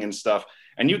looking and stuff.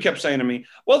 And you kept saying to me,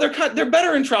 well, they're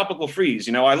better in Tropical Freeze.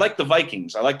 I like the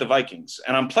Vikings.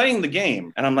 And I'm playing the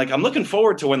game and I'm like, I'm looking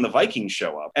forward to when the Vikings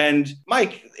show up. And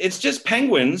Mike, it's just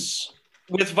penguins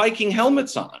with Viking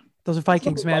helmets on. Those are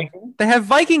Vikings, man. They have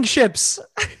Viking ships.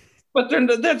 But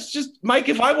that's just, Mike,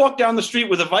 if I walk down the street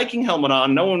with a Viking helmet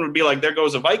on, no one would be like, there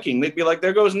goes a Viking. They'd be like,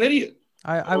 there goes an idiot.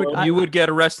 You would get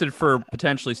arrested for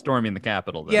potentially storming the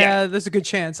Capitol. Then. Yeah, there's a good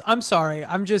chance. I'm sorry.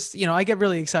 I'm just, I get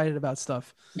really excited about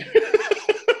stuff.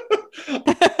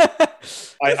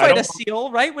 You fight a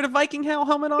seal, right, with a Viking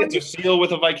helmet on? It's a seal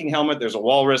with a Viking helmet. There's a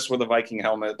walrus with a Viking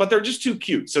helmet, but they're just too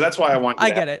cute. So that's why I want you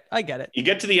to I get it. You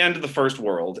get to the end of the first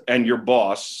world, and your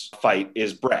boss fight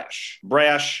is Brash.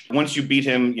 Brash, once you beat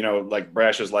him, like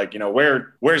Brash is like,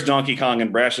 where's Donkey Kong?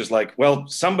 And Brash is like, well,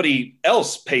 somebody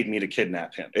else paid me to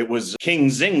kidnap him. It was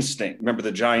King Zing Sting. Remember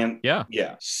the giant? Yeah.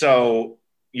 Yeah. So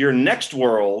your next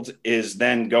world is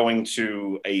then going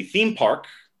to a theme park.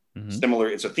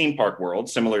 It's a theme park world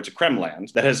similar to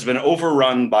Kremland that has been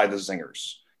overrun by the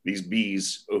Zingers, these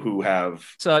bees who have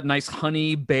it's a nice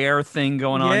honey bear thing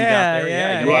going on.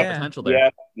 Yeah, you got potential there.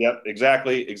 Yep,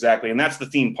 exactly, and that's the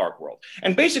theme park world.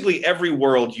 And basically every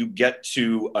world you get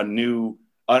to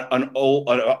an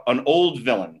old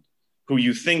villain who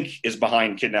you think is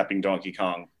behind kidnapping Donkey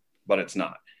Kong, but it's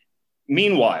not.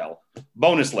 Meanwhile,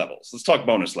 bonus levels. Let's talk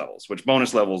bonus levels, which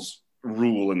bonus levels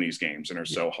rule in these games and are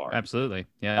so hard. Absolutely.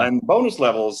 Yeah. And bonus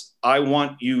levels, I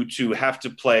want you to have to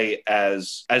play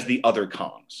as the other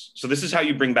Kongs. So this is how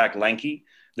you bring back Lanky.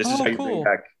 This is how you bring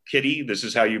back Kitty. This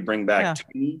is how you bring back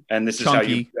Tiny. And this is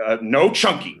Chunky. how you no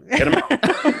Chunky. Get him out.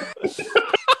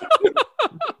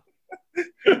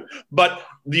 But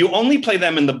you only play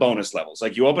them in the bonus levels.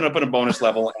 Like you open up in a bonus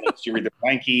level and you're either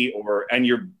Lanky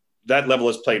that level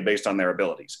is played based on their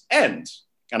abilities. And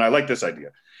I like this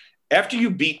idea. After you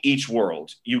beat each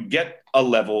world, you get a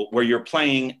level where you're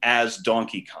playing as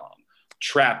Donkey Kong,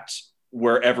 trapped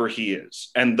wherever he is.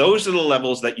 And those are the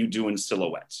levels that you do in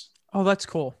silhouettes. Oh, that's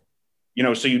cool.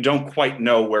 So you don't quite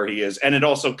know where he is. And it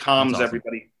also calms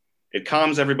everybody. It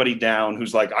calms everybody down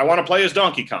who's like, I want to play as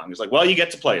Donkey Kong. He's like, well, you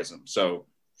get to play as him. So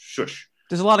shush.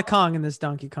 There's a lot of Kong in this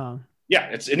Donkey Kong. Yeah,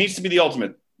 it needs to be the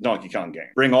ultimate Donkey Kong game.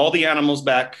 Bring all the animals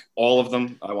back, all of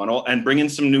them. I want all, and bring in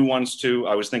some new ones too.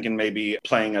 I was thinking maybe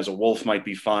playing as a wolf might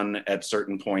be fun at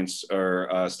certain points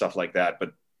or stuff like that.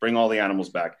 But bring all the animals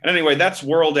back. And anyway, that's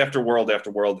world after world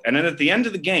after world. And then at the end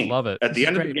of the game, Love it. At the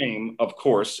end of the game, of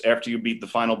course, after you beat the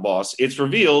final boss, it's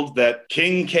revealed that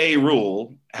King K.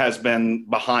 Rool has been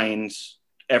behind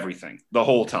everything the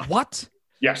whole time. What?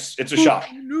 Yes, it's a shock.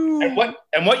 No.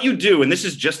 And what you do, and this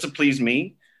is just to please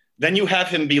me, then you have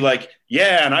him be like,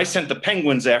 yeah, and I sent the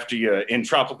penguins after you in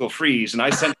Tropical Freeze, and I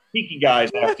sent the tiki guys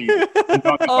after you.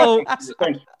 Oh,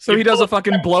 so he does a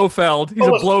fucking Blofeld. He's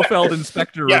a Blofeld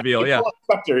inspector reveal. Yeah.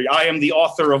 Inspector. I am the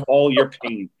author of all your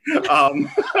pain.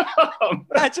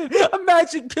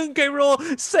 Imagine King K.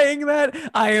 Rool saying that.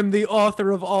 I am the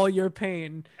author of all your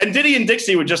pain. And Diddy and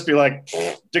Dixie would just be like,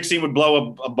 Dixie would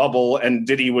blow a bubble, and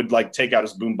Diddy would like take out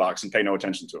his boombox and pay no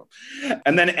attention to him.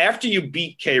 And then after you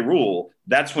beat K. Rool,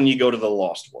 that's when you go to the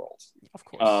Lost World. Of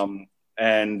course.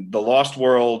 And the Lost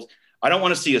World, I don't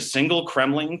want to see a single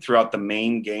Kremling throughout the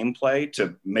main gameplay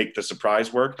to make the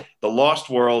surprise work. The Lost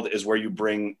World is where you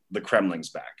bring the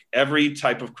Kremlings back. Every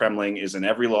type of Kremling is in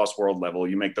every Lost World level.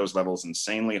 You make those levels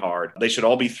insanely hard. They should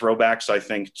all be throwbacks, I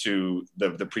think, to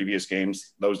the previous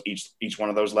games. Those each one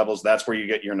of those levels, that's where you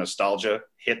get your nostalgia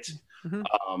hit. Mm-hmm.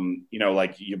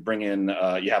 Like you bring in,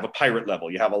 you have a pirate level,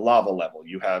 you have a lava level,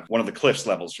 you have one of the cliffs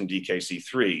levels from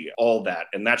DKC3, all that,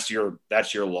 and that's your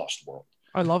Lost World.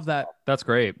 I love that. That's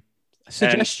great.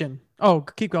 Suggestion.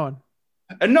 Keep going.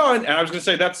 And I was going to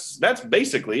say that's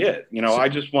basically it. I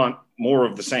just want more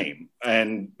of the same,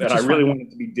 and I really want it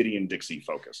to be Diddy and Dixie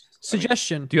focused.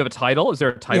 Suggestion. Do you have a title? Is there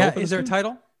a title? Yeah, is there a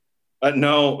title?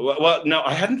 No. Well, no,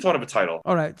 I hadn't thought of a title.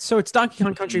 All right, so it's Donkey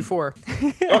Kong Country 4.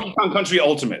 Donkey Kong Country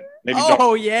Ultimate. Maybe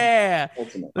yeah.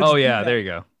 Ultimate. There you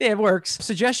go. Yeah, it works.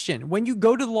 Suggestion: when you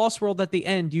go to the Lost World at the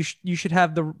end, you should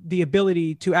have the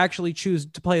ability to actually choose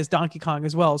to play as Donkey Kong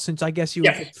as well, since I guess you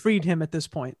have freed him at this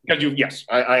point. Because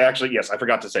I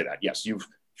forgot to say that. Yes, you've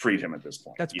freed him at this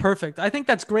point. That's perfect. I think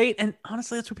that's great, and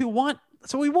honestly, that's what people want.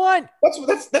 That's what we want.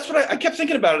 That's what I kept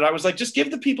thinking about it. I was like, just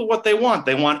give the people what they want.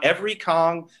 They want every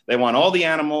Kong. They want all the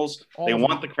animals. They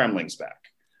want the Kremlings back.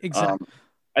 Exactly.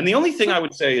 And the only thing I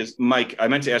would say is, Mike, I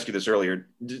meant to ask you this earlier.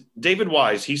 David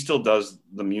Wise, he still does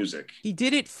the music. He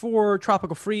did it for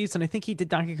Tropical Freeze, and I think he did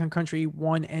Donkey Kong Country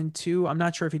 1 and 2. I'm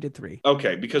not sure if he did 3.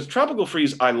 Okay, because Tropical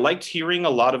Freeze, I liked hearing a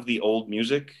lot of the old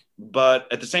music,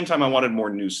 but at the same time, I wanted more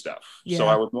new stuff. Yeah.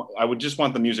 So I would just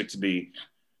want the music to be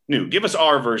new. Give us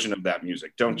our version of that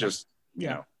music. Don't just,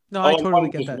 No, I totally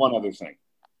get that. One other thing.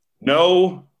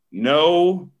 No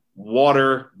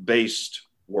water-based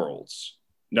worlds.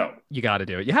 No. You got to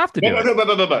do it. You have to do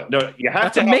it. No, you have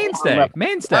That's to a mainstay.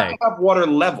 Mainstay. You have to have water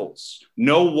levels.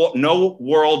 No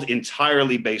world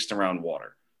entirely based around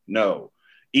water. No.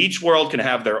 Each world can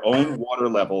have their own water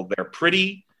level. They're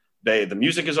pretty. The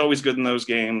music is always good in those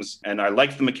games. And I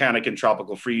like the mechanic in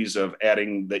Tropical Freeze of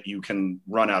adding that you can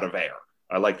run out of air.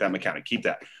 I like that mechanic. Keep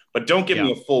that. But don't give me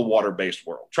a full water-based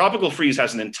world. Tropical Freeze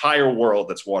has an entire world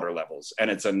that's water levels, and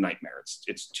it's a nightmare.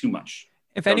 It's too much.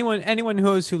 If anyone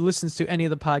who listens to any of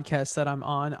the podcasts that I'm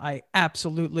on, I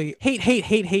absolutely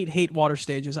hate water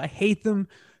stages. I hate them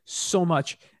so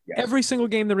much. Yes. Every single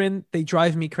game they're in, they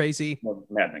drive me crazy.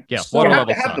 Maddening. Yeah, so water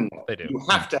levels have them. They do. You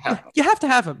have to have them. You have to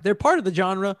have them. They're part of the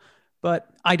genre, but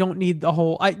I don't need the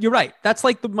whole. You're right. That's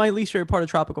like my least favorite part of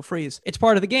Tropical Freeze. It's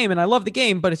part of the game, and I love the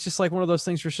game, but it's just like one of those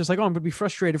things where it's just like, I'm going to be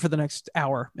frustrated for the next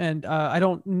hour, and I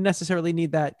don't necessarily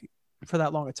need that for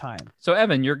that long a time. So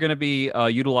Evan, you're going to be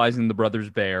utilizing the Brothers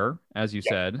Bear, as you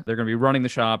said. They're going to be running the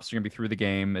shops. You're going to be through the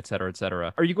game, et cetera, et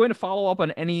cetera. Are you going to follow up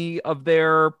on any of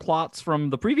their plots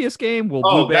from the previous game? Will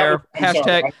Blue Bear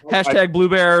hashtag Blue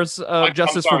Bears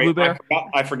justice for Blue Bear?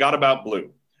 I forgot about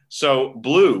Blue. So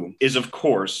Blue is, of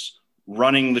course,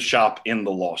 running the shop in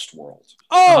the Lost World.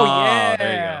 Oh, yeah.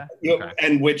 There you go. Okay.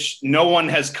 And which no one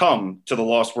has come to the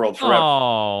Lost World forever.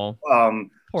 Oh.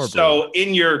 So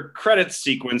in your credits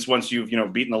sequence, once you've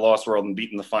beaten the Lost World and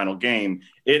beaten the final game,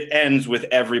 it ends with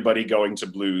everybody going to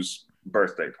Blue's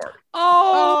birthday party.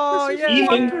 Oh, yeah.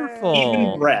 Wonderful.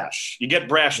 Even Brash. You get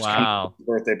Brash to wow. come to the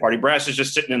birthday party. Brash is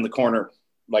just sitting in the corner,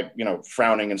 like,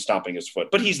 frowning and stomping his foot.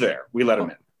 But he's there. We let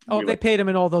him in. Oh, they paid him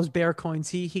in all those bear coins.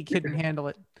 He couldn't handle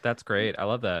it. That's great. I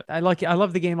love that. I like it. I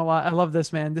love the game a lot. I love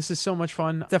this, man. This is so much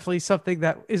fun. Definitely something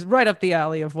that is right up the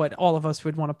alley of what all of us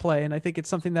would want to play. And I think it's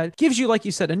something that gives you, like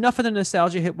you said, enough of the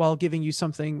nostalgia hit while giving you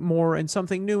something more and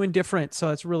something new and different. So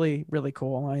it's really, really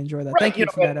cool. I enjoy that. Right, Thank you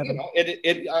for that, Evan.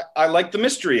 I like the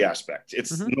mystery aspect. It's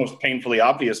the most painfully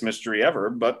obvious mystery ever,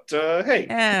 but hey.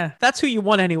 That's who you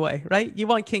want anyway, right? You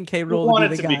want King K. Rool want to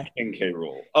be the guy. Be King K.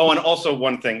 Rool. Oh, and also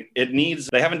one thing,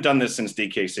 they haven't done this since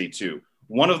DKC 2.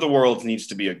 One of the worlds needs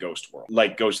to be a ghost world,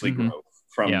 like Ghostly Grove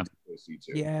from DKC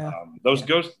 2. Yeah. Those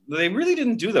ghosts, they really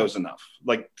didn't do those enough.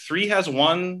 Like 3 has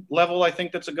one level, I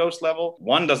think, that's a ghost level.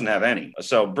 1 doesn't have any.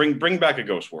 So bring back a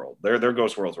ghost world. Their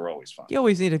ghost worlds are always fun. You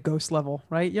always need a ghost level,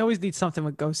 right? You always need something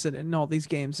with ghosts in all these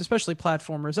games, especially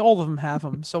platformers. All of them have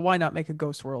them. So why not make a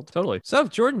ghost world? Totally. So,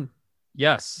 Jordan.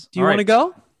 Yes. Do you want to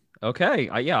go? Okay.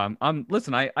 I'm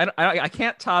listen, I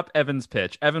can't top Evan's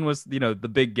pitch. Evan was, the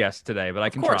big guest today, but I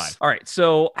can try. All right.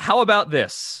 So how about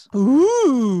this?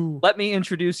 Ooh. Let me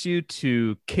introduce you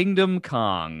to Kingdom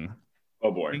Kong. Oh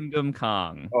boy. Kingdom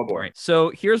Kong. Oh boy. All right. So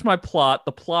here's my plot.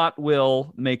 The plot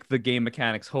will make the game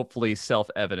mechanics hopefully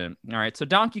self-evident. All right. So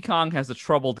Donkey Kong has a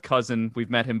troubled cousin.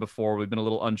 We've met him before. We've been a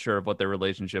little unsure of what their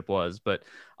relationship was, but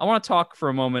I want to talk for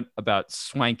a moment about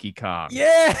Swanky Kong.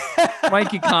 Yeah.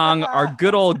 Swanky Kong, our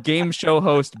good old game show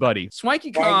host buddy.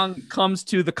 Swanky Kong comes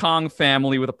to the Kong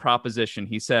family with a proposition.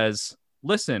 He says,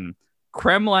 listen,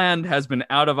 Kremland has been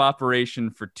out of operation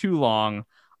for too long.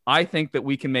 I think that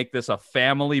we can make this a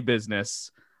family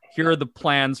business. Here are the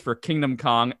plans for Kingdom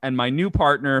Kong and my new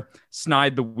partner,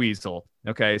 Snide the Weasel.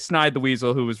 Okay, Snide the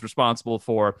Weasel, who was responsible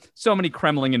for so many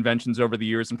Kremling inventions over the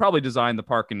years and probably designed the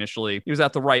park initially. He was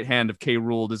at the right hand of K.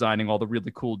 Rool, designing all the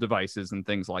really cool devices and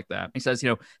things like that. He says,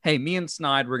 hey, me and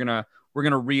Snide, we're gonna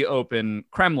reopen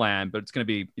Kremland, but it's gonna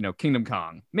be, Kingdom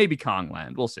Kong, maybe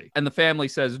Kongland, we'll see. And the family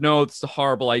says, no, it's a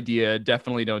horrible idea.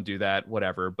 Definitely don't do that.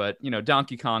 Whatever. But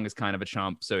Donkey Kong is kind of a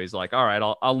chump, so he's like, all right,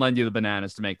 I'll lend you the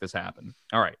bananas to make this happen.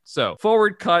 All right. So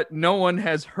forward cut. No one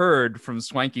has heard from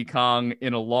Swanky Kong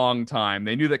in a long time.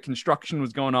 They knew that construction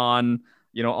was going on,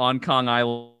 on Kong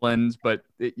Island, but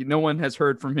no one has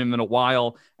heard from him in a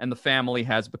while, and the family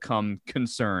has become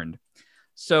concerned.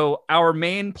 So our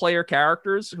main player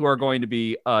characters, who are going to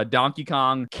be Donkey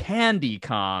Kong, Candy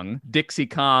Kong, Dixie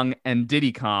Kong, and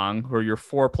Diddy Kong, who are your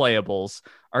 4 playables,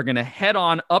 are going to head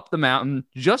on up the mountain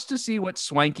just to see what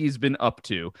Swanky's been up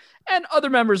to. And other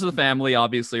members of the family,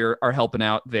 obviously, are helping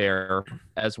out there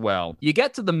as well. You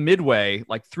get to the midway,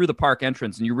 like through the park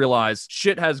entrance, and you realize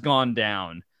shit has gone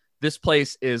down. This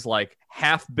place is like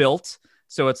half built,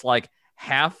 so it's like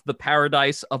half the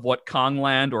paradise of what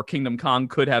Kongland or Kingdom Kong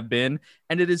could have been,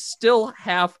 and it is still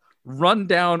half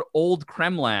rundown old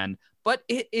Kremland. But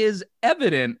it is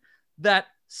evident that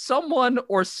someone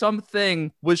or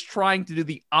something was trying to do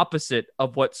the opposite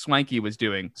of what Swanky was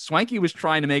doing. Swanky was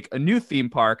trying to make a new theme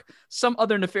park. Some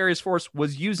other nefarious force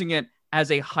was using it as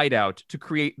a hideout to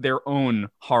create their own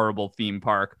horrible theme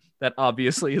park that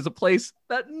obviously is a place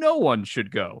that no one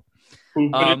should go.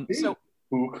 Who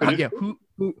could it be?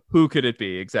 Who could it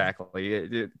be?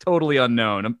 Exactly. Totally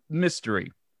unknown. A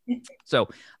mystery. So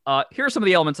here are some of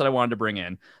the elements that I wanted to bring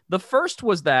in. The first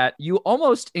was that you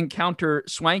almost encounter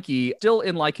Swanky still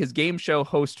in like his game show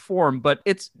host form, but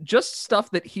it's just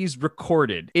stuff that he's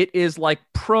recorded. It is like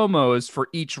promos for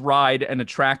each ride and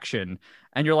attraction.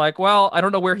 And you're like, well, I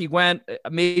don't know where he went.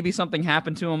 Maybe something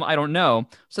happened to him. I don't know.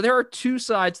 So there are 2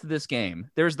 sides to this game.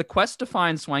 There's the quest to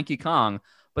find Swanky Kong,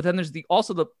 but then there's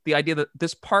also the idea that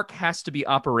this park has to be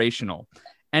operational.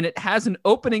 And it has an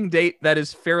opening date that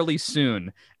is fairly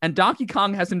soon. And Donkey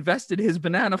Kong has invested his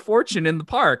banana fortune in the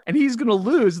park, and he's going to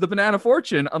lose the banana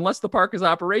fortune unless the park is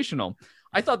operational.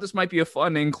 I thought this might be a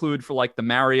fun include for like the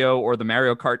Mario or the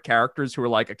Mario Kart characters who are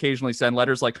like occasionally send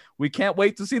letters like, we can't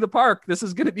wait to see the park. This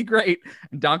is going to be great.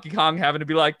 And Donkey Kong having to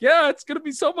be like, yeah, it's going to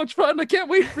be so much fun. I can't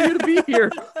wait for you to be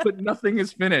here. But nothing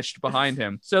is finished behind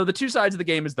him. So the 2 sides of the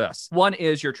game is this. One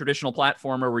is your traditional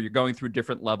platformer where you're going through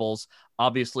different levels.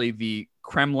 Obviously, the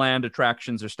Kremland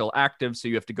attractions are still active, so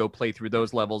you have to go play through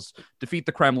those levels, defeat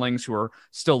the Kremlings who are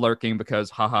still lurking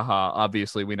because,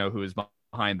 obviously we know who is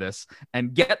behind this,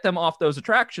 and get them off those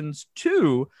attractions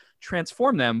to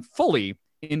transform them fully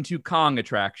into Kong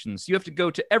attractions. You have to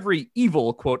go to every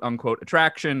evil, quote unquote,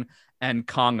 attraction and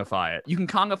Kongify it. You can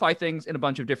Kongify things in a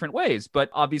bunch of different ways, but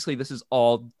obviously this is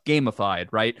all gamified,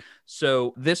 right?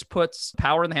 So this puts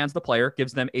power in the hands of the player,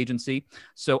 gives them agency.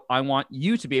 So I want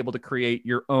you to be able to create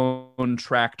your own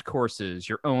tracked courses,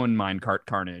 your own minecart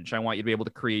carnage. I want you to be able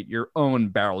to create your own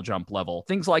barrel jump level,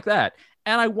 things like that.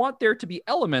 And I want there to be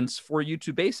elements for you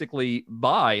to basically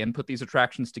buy and put these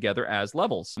attractions together as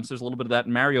levels. So there's a little bit of that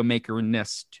Mario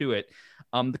Maker-ness to it.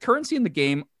 The currency in the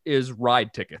game is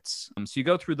ride tickets. So you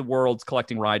go through the worlds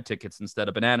collecting ride tickets instead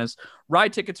of bananas.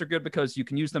 Ride tickets are good because you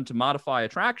can use them to modify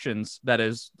attractions, that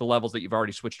is, the levels that you've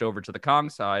already switched over to the Kong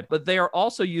side, but they are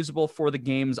also usable for the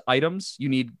game's items. You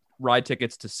need ride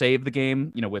tickets to save the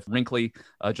game, with Wrinkly,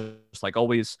 just like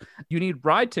always. You need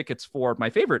ride tickets for,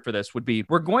 my favorite for this would be,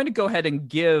 we're going to go ahead and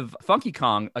give Funky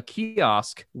Kong a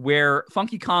kiosk where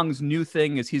Funky Kong's new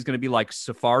thing is he's going to be like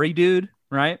Safari Dude,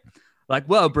 right? Like,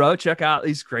 whoa, bro, check out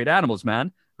these great animals,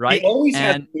 man. Right. He always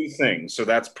has new things, so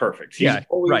that's perfect.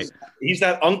 He's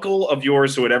that uncle of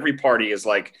yours who at every party is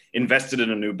like invested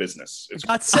in a new business. It's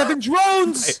got 7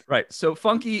 drones. Right. So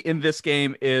Funky in this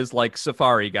game is like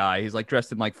Safari guy. He's like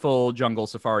dressed in like full jungle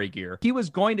safari gear. He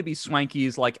was going to be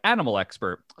Swanky's like animal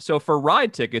expert. So for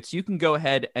ride tickets, you can go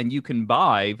ahead and you can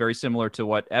buy, very similar to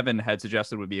what Evan had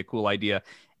suggested would be a cool idea,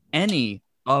 any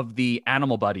of the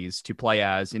animal buddies to play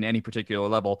as in any particular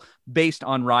level based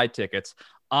on ride tickets.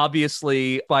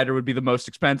 Obviously, Spider would be the most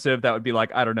expensive. That would be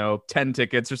like, I don't know, 10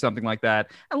 tickets or something like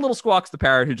that. And Little Squawks the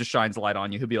parrot, who just shines a light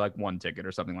on you, who'd be like 1 ticket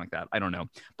or something like that. I don't know.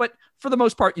 But for the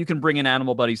most part, you can bring in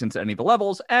animal buddies into any of the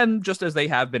levels. And just as they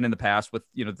have been in the past with,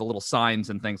 the little signs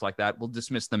and things like that, we'll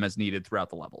dismiss them as needed throughout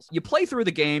the levels. You play through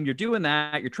the game, you're doing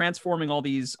that, you're transforming all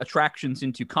these attractions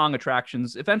into Kong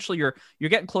attractions. Eventually, you're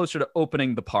getting closer to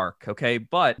opening the park, okay?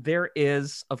 But there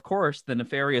is, of course, the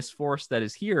nefarious force that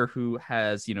is here who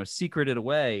has, secreted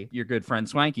away your good friend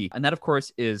Swanky. And that, of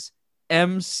course, is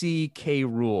MC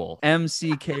Rool.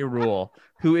 MC Rool,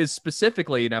 who is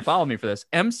specifically, now follow me for this,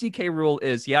 MC Rool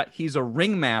is, he's a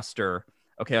ringmaster,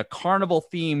 okay, a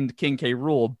carnival-themed King K.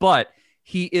 Rool, but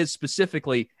he is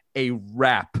specifically a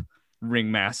rap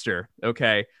ringmaster,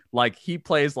 okay? Like, he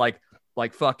plays like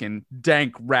fucking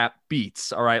dank rap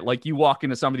beats, all right? Like, you walk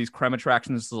into some of these creme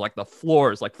attractions, like the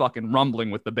floor is like fucking rumbling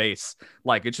with the bass.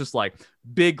 Like, it's just like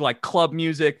big like club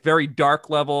music, very dark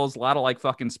levels, a lot of like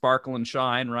fucking sparkle and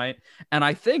shine, right? And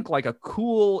I think like a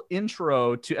cool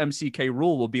intro to MCK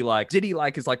Rool will be like, Diddy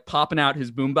like is like popping out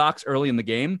his boombox early in the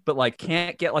game, but like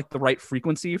can't get like the right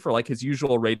frequency for like his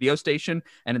usual radio station.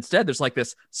 And instead there's like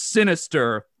this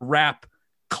sinister rap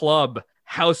club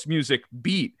house music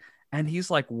beat. And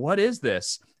he's like, what is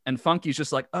this? And Funky's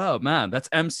just like, oh, man, that's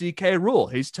MCK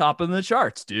Rool. He's topping the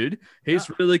charts, dude.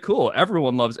 He's really cool.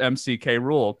 Everyone loves MCK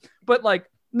Rool. But, like,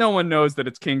 no one knows that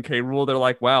it's King K. Rool. They're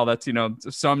like, wow, that's,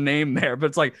 some name there. But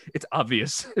it's like, it's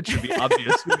obvious. It should be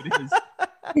obvious who it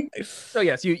is. So,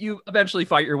 yes, you eventually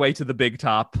fight your way to the big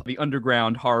top, the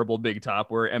underground, horrible big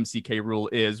top where MCK Rool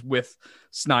is with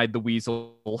Snide the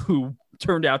Weasel, who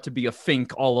turned out to be a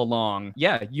fink all along.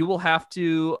 Yeah, you will have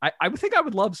to, I would think I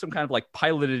would love some kind of like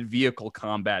piloted vehicle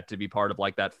combat to be part of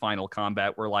like that final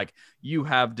combat where like you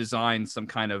have designed some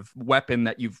kind of weapon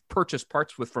that you've purchased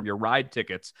parts with from your ride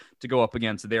tickets to go up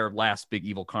against their last big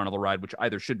evil carnival ride, which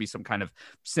either should be some kind of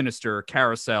sinister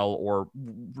carousel or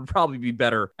would probably be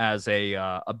better as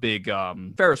a big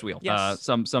Ferris wheel. Yes.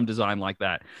 Some design like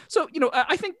that. So,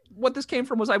 I think what this came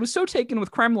from was I was so taken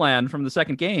with Kremland from the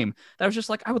second game that I was just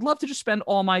like, I would love to just spend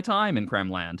all my time in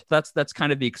Kremland. That's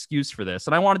kind of the excuse for this.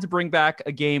 And I wanted to bring back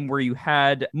a game where you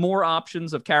had more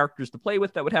options of characters to play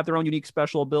with that would have their own unique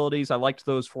special abilities. I liked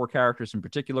those 4 characters in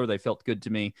particular. They felt good to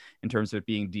me in terms of it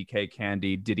being DK,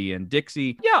 Candy, Diddy, and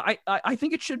Dixie. Yeah, I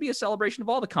think it should be a celebration of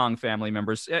all the Kong family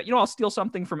members. I'll steal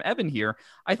something from Evan here.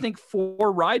 I think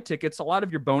for ride tickets, a lot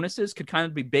of your bonuses could kind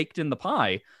of be baked in the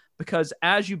pie, because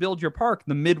as you build your park,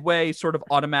 the midway sort of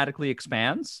automatically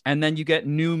expands, and then you get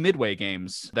new midway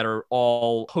games that are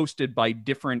all hosted by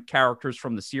different characters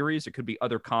from the series. It could be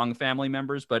other Kong family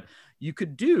members, but you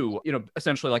could do,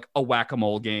 essentially like a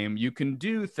whack-a-mole game. You can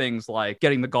do things like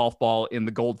getting the golf ball in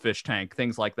the goldfish tank,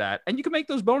 things like that. And you can make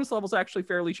those bonus levels actually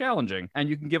fairly challenging. And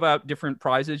you can give out different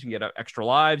prizes. You can get out extra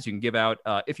lives. You can give out,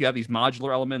 if you have these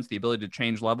modular elements, the ability to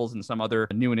change levels in some other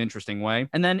new and interesting way.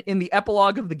 And then in the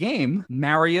epilogue of the game,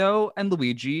 Mario and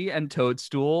Luigi and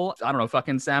Toadstool, I don't know,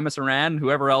 fucking Samus Aran,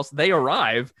 whoever else, they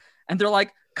arrive and they're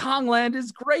like, Kongland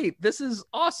is great. This is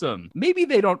awesome. Maybe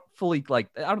they don't fully I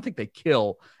don't think they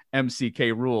kill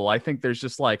MCK Rool. I think there's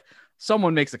just like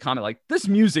someone makes a comment like, this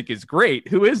music is great.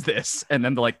 Who is this? And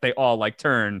then they all like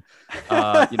turn,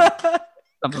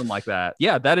 something like that.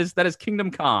 Yeah, that is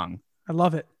Kingdom Kong. I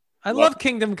love it. I love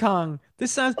Kingdom Kong.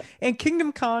 And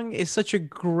Kingdom Kong is such a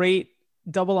great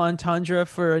double entendre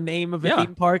for a name of a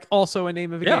theme park, also a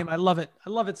name of a game. I love it. I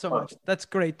love it so much. That's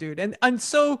great, dude. And I'm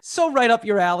so right up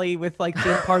your alley with like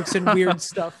theme parks and weird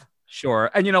stuff.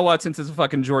 Sure. And you know what? Since it's a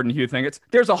fucking Jordan Hugh thing,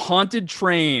 there's a haunted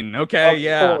train. Okay.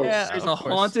 There's a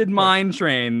haunted mine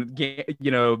train,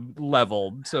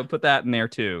 level. So put that in there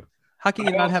too. How can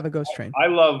you not have a ghost train? I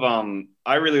love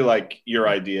I really like your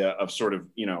idea of sort of,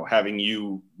 having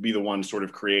you be the one sort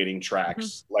of creating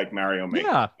tracks like Mario Maker.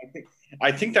 Yeah.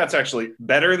 I think that's actually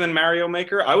better than Mario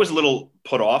Maker. I was a little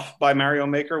put off by Mario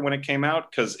Maker when it came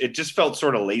out because it just felt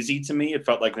sort of lazy to me. It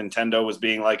felt like Nintendo was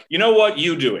being like, you know what,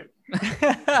 you do it.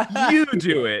 You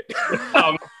do it.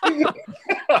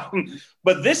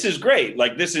 But this is great.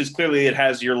 Like, this is clearly, it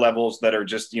has your levels that are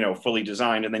just, fully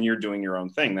designed, and then you're doing your own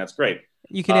thing. That's great.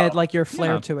 You can add like your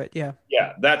flair to it. Yeah.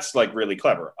 Yeah, that's like really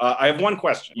clever. I have one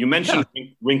question. You mentioned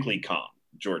Wrinkly Kong,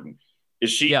 Jordan.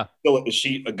 Is she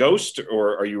a ghost,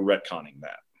 or are you retconning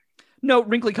that? No,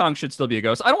 Wrinkly Kong should still be a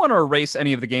ghost. I don't want to erase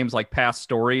any of the game's like past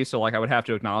story, so like I would have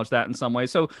to acknowledge that in some way.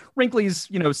 So Wrinkly's,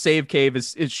 save cave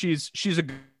is she's a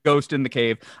ghost in the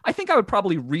cave. I think I would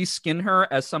probably reskin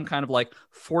her as some kind of like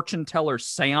fortune teller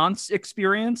seance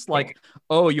experience. Like,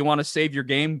 oh, you want to save your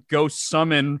game? Go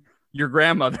summon your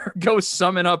grandmother. Go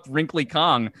summon up Wrinkly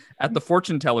Kong at the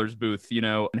fortune teller's booth,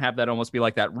 and have that almost be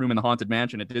like that room in the Haunted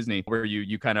Mansion at Disney where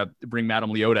you kind of bring Madame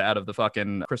Leota out of the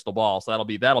fucking crystal ball. So that'll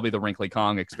be the Wrinkly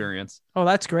Kong experience. Oh,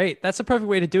 that's great. That's a perfect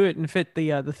way to do it and fit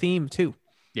the theme too.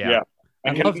 Yeah.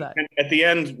 I love that. And at the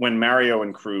end, when Mario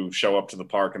and crew show up to the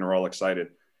park and are all excited,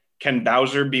 can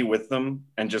Bowser be with them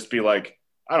and just be like,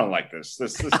 I don't like this.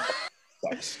 This sucks.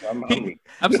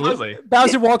 Absolutely.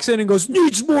 Bowser walks in and goes,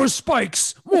 needs more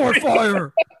spikes, more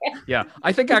fire. Yeah,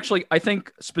 I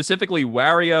think specifically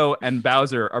Wario and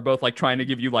Bowser are both like trying to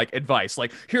give you like advice.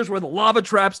 Like, here's where the lava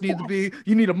traps need to be.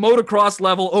 You need a motocross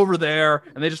level over there.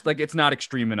 And they just like, it's not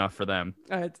extreme enough for them.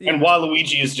 And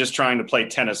Waluigi is just trying to play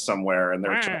tennis somewhere and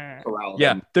they're trying to corral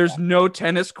him. There's no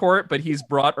tennis court, but he's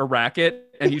brought a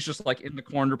racket and he's just like in the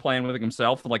corner playing with it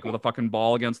himself, like with a fucking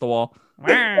ball against the wall.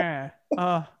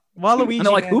 Waluigi. And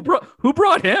they're like, who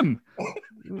brought him?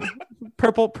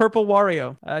 Purple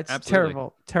Wario. It's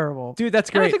terrible. Dude, that's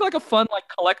great. And I think like a fun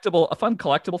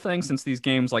collectible thing, since these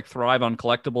games like thrive on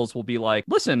collectibles, will be like,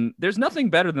 listen, there's nothing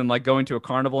better than like going to a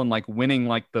carnival and like winning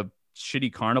like the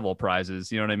shitty carnival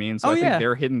prizes. You know what I mean? So I think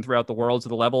they're hidden throughout the worlds of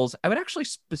the levels. I would actually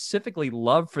specifically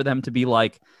love for them to be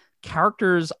like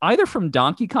characters either from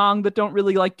Donkey Kong that don't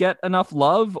really like get enough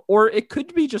love, or it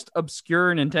could be just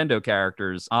obscure Nintendo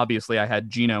characters. Obviously, I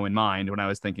had Geno in mind when I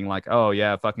was thinking like, oh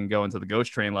yeah, fucking go into the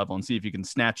Ghost Train level and see if you can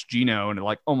snatch Geno and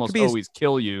like almost always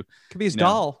kill you. Could be his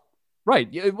doll.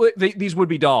 Right. These would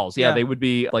be dolls. Yeah, they would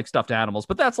be like stuffed animals.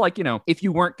 But that's like, if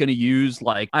you weren't going to use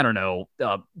like, I don't know,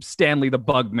 Stanley the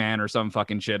Bug Man or some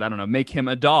fucking shit, I don't know, make him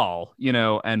a doll,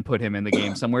 and put him in the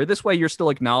game somewhere. This way you're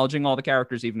still acknowledging all the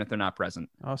characters even if they're not present.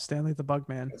 Oh, Stanley the Bug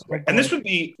Man. And this would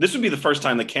be the first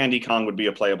time that Candy Kong would be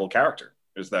a playable character.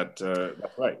 Is that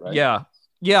that's right? Yeah.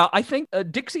 Yeah, I think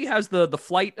Dixie has the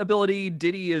flight ability.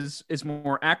 Diddy is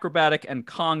more acrobatic, and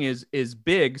Kong is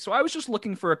big. So I was just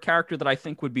looking for a character that I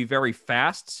think would be very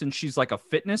fast, since she's like a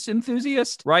fitness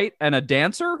enthusiast, right? And a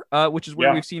dancer, which is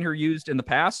where we've seen her used in the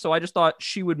past. So I just thought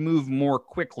she would move more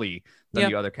quickly than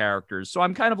the other characters. So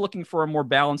I'm kind of looking for a more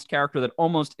balanced character that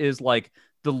almost is like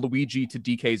the Luigi to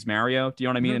DK's Mario. Do you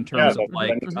know what I mean? In terms of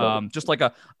like, just like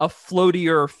a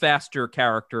floatier, faster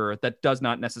character that does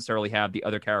not necessarily have the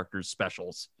other characters'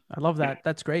 specials. I love that.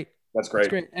 That's great. That's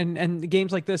great. And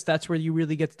games like this, that's where you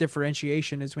really get the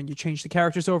differentiation, is when you change the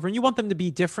characters over and you want them to be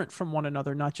different from one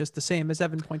another, not just the same, as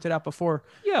Evan pointed out before.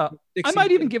 Yeah. I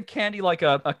might even give Candy like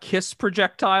a kiss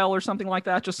projectile or something like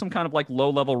that, just some kind of like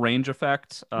low level range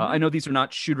effect. I know these are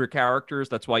not shooter characters.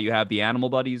 That's why you have the animal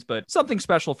buddies, but something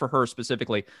special for her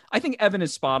specifically. I think Evan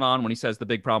is spot on when he says the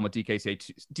big problem with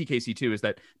DKC2 is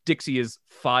that Dixie is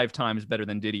 5 times better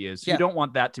than Diddy is. So you don't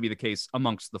want that to be the case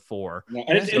amongst the 4. Yeah.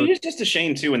 And it is just a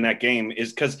shame too in that game,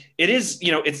 is because it is,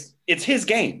 it's his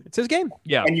game. It's his game.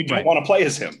 Yeah. And you don't want to play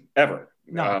as him ever.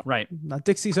 No, right. No,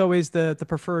 Dixie's always the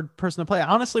preferred person to play.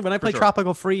 Honestly, when I play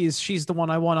Tropical Freeze, she's the one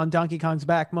I want on Donkey Kong's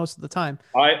back most of the time.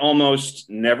 I almost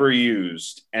never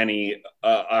used any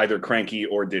either Cranky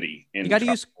or Diddy. You got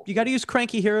to use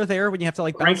Cranky here or there when you have to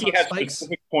like bounce Cranky on has spikes.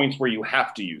 specific points where you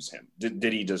have to use him.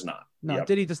 Diddy does not. No,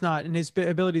 Diddy does not, and his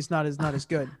ability's not as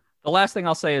good. The last thing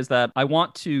I'll say is that I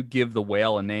want to give the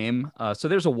whale a name. So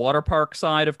there's a water park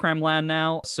side of Kremland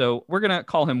now. So we're going to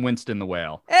call him Winston the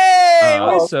Whale. Hey,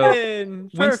 Winston!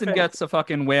 So Winston gets a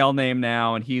fucking whale name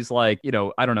now. And he's like,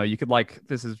 I don't know. You could like,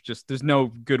 there's no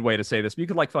good way to say this, but you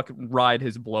could like fucking ride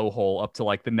his blowhole up to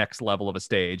like the next level of a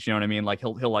stage. You know what I mean? Like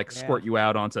he'll like squirt you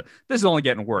out onto, this is only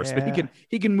getting worse, but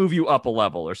he can move you up a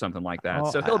level or something like that.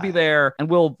 So he'll be there and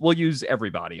we'll use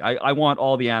everybody. I want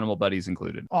all the animal buddies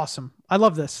included. Awesome. I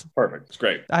love this. Perfect. It's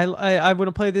great. I want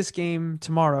to play this game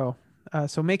tomorrow.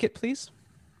 So make it, please.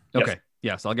 Okay.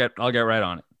 Yes, I'll get right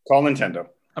on it. Call Nintendo.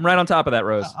 I'm right on top of that,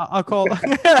 Rose. I'll call.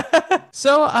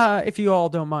 So, if you all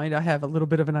don't mind, I have a little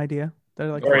bit of an idea that I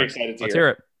like. Very excited to Let's hear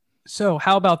it. So,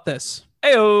 how about this?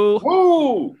 Heyo.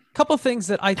 Woo! Couple of things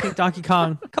that I think Donkey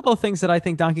Kong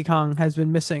has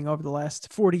been missing over the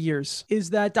last 40 years is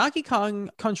that Donkey Kong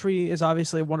Country is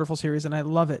obviously a wonderful series and I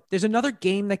love it. There's another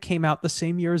game that came out the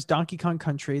same year as Donkey Kong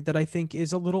Country that I think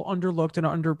is a little underlooked and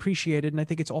underappreciated, and I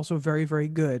think it's also very, very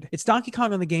good. It's Donkey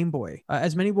Kong on the Game Boy.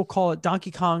 As many will call it,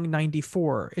 Donkey Kong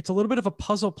 94. It's a little bit of a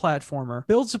puzzle platformer,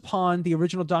 builds upon the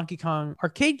original Donkey Kong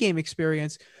arcade game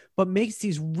experience, but makes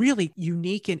these really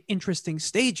unique and interesting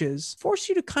stages, force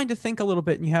you to kind of think a little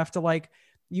bit, and you have to like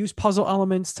use puzzle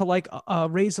elements to like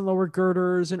raise and lower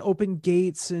girders and open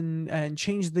gates and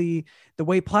change the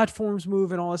way platforms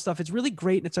move and all this stuff. It's really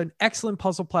great. And it's an excellent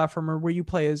puzzle platformer where you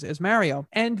play as Mario.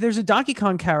 And there's a Donkey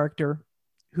Kong character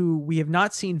who we have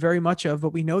not seen very much of,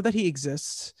 but we know that he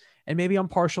exists. And maybe I'm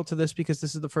partial to this because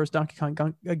this is the first Donkey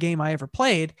Kong game I ever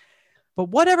played. But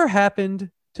whatever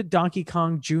happened to Donkey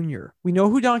Kong Jr.? We know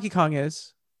who Donkey Kong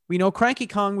is. We know Cranky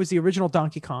Kong was the original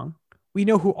Donkey Kong. We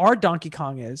know who our Donkey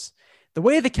Kong is. The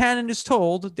way the canon is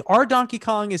told, our Donkey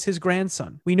Kong is his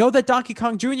grandson. We know that Donkey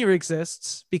Kong Jr.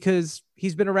 exists because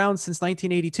he's been around since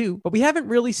 1982, but we haven't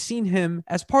really seen him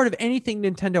as part of anything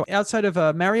Nintendo outside of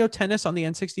Mario Tennis on the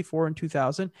N64 in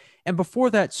 2000, and before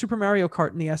that, Super Mario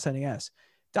Kart in the SNES.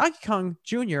 Donkey Kong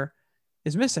Jr.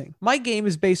 is missing. My game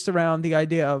is based around the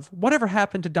idea of whatever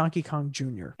happened to Donkey Kong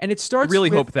Jr. And it starts I really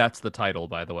with, hope that's the title,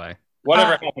 by the way.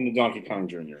 Whatever happened to Donkey Kong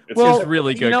Jr.? It's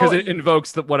really good because it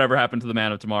invokes the whatever happened to the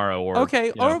Man of Tomorrow. Or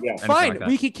okay, fine. Like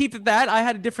we can keep it that. I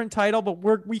had a different title, but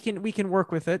we can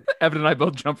work with it. Evan and I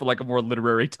both jump for like a more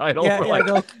literary title. Yeah, like,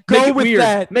 go it with weird.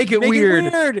 that. Make it weird.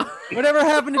 Whatever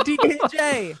happened to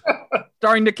DKJ?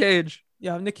 Starring Nick Cage.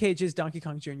 Yeah, Nick Cage is Donkey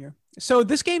Kong Jr. So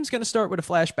this game's going to start with a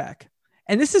flashback.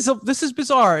 And this is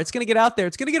bizarre. It's going to get out there.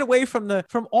 It's going to get away from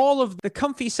all of the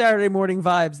comfy Saturday morning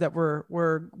vibes that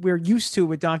we're used to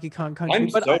with Donkey Kong Country. I'm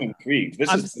so intrigued.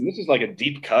 This is like a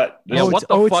deep cut. What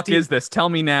the fuck is this? Tell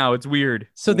me now. It's weird.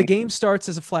 So the game starts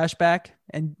as a flashback,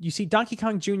 and you see Donkey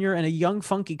Kong Jr. and a young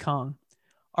Funky Kong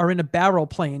are in a barrel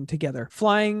plane together,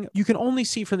 flying. You can only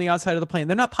see from the outside of the plane.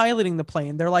 They're not piloting the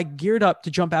plane. They're like geared up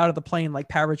to jump out of the plane like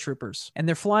paratroopers, and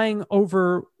they're flying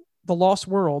over the Lost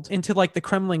World into like the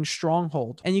Kremling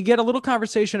stronghold. And you get a little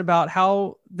conversation about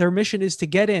how their mission is to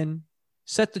get in,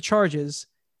 set the charges,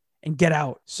 and get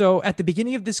out. So at the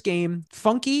beginning of this game,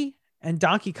 Funky and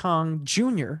Donkey Kong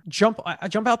Jr. jump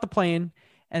out the plane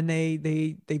and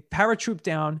they paratroop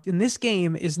down. And this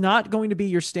game is not going to be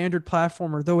your standard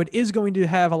platformer, though it is going to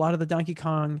have a lot of the Donkey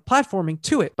Kong platforming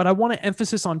to it. But I want to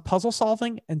emphasis on puzzle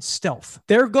solving and stealth.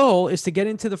 Their goal is to get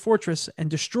into the fortress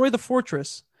and destroy the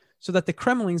fortress so that the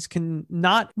Kremlings can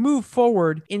not move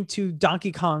forward into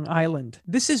Donkey Kong Island.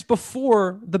 This is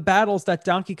before the battles that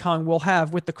Donkey Kong will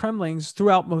have with the Kremlings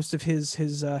throughout most of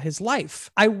his life.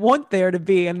 I want there to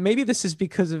be, and maybe this is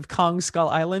because of Kong Skull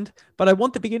Island, but I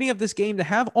want the beginning of this game to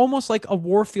have almost like a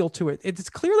war feel to it. It's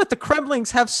clear that the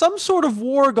Kremlings have some sort of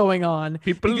war going on.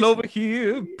 People over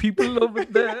here, people over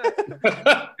there.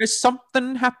 There's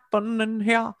something happening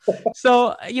here.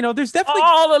 So, there's definitely...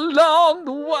 all along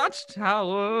the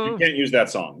watchtower. You can't use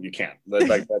that song. You can't.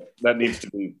 That needs to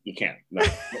be... You can't.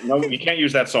 No, you can't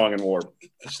use that song in war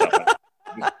stuff.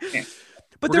 You can't.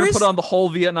 But we're going to put on the whole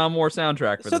Vietnam War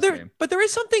soundtrack for this game. But there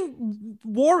is something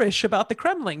warish about the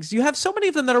Kremlings. You have so many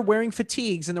of them that are wearing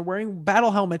fatigues and they're wearing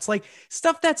battle helmets, like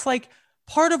stuff that's like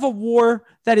part of a war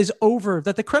that is over,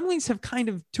 that the Kremlings have kind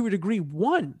of, to a degree,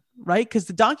 won, right? Because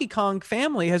the Donkey Kong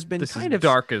family has been kind of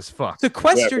dark as fuck,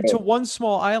 sequestered to one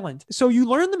small island. So you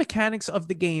learn the mechanics of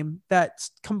the game that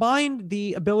combine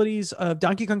the abilities of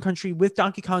Donkey Kong Country with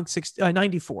Donkey Kong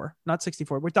 94, not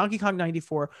 64, with Donkey Kong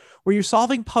 94, where you're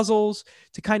solving puzzles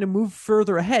to kind of move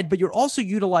further ahead, but you're also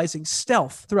utilizing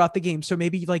stealth throughout the game. So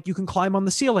maybe like you can climb on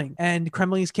the ceiling and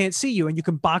Kremlings can't see you and you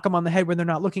can bonk them on the head when they're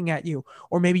not looking at you.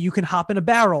 Or maybe you can hop in a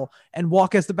barrel and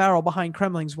walk as the barrel behind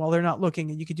Kremlings while they're not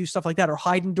looking, and you could do stuff like that, or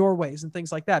hide in doorways and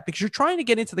things like that, because you're trying to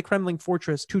get into the Kremling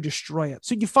fortress to destroy it.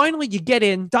 So you get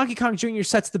in. Donkey Kong Jr.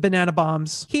 sets the banana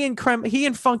bombs. He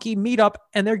and Funky meet up,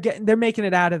 and they're making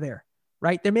it out of there.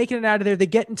 Right? They're making it out of there. They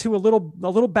get into a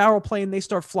little barrel plane. They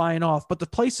start flying off, but the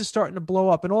place is starting to blow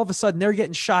up, and all of a sudden they're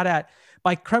getting shot at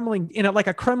by Kremling like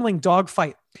a Kremling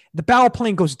dogfight. The barrel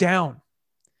plane goes down.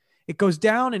 It goes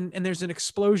down and there's an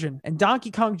explosion, and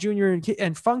Donkey Kong Jr.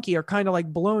 and Funky are kind of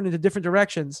like blown into different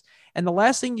directions. And the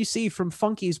last thing you see from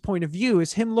Funky's point of view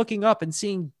is him looking up and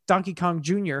seeing Donkey Kong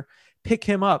Jr. pick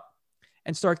him up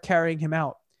and start carrying him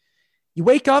out. You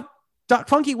wake up,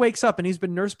 Funky wakes up and he's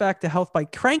been nursed back to health by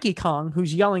Cranky Kong,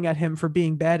 who's yelling at him for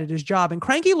being bad at his job. And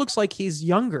Cranky looks like he's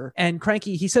younger. And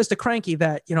he says to Cranky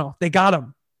that, they got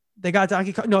him. They got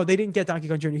Donkey Kong. No, they didn't get Donkey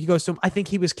Kong Jr. He goes to him, I think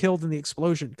he was killed in the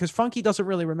explosion, because Funky doesn't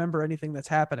really remember anything that's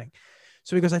happening.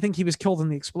 So he goes, I think he was killed in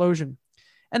the explosion.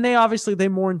 And they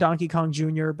mourn Donkey Kong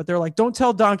Jr., but they're like, don't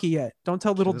tell Donkey yet. Don't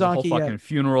tell little Donkey yet. Fucking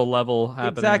funeral level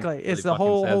happening. Exactly. It's the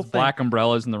whole thing. Black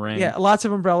umbrellas in the rain. Yeah, lots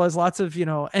of umbrellas, lots of,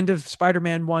 end of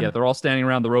Spider-Man 1. Yeah, they're all standing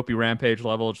around the Ropey Rampage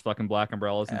level, just fucking black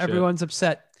umbrellas and Everyone's shit.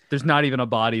 upset. There's not even a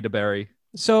body to bury.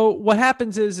 So what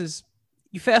happens is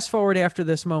you fast forward after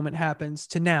this moment happens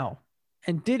to now.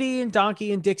 And Diddy and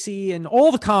Donkey and Dixie and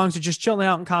all the Kongs are just chilling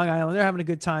out in Kong Island. They're having a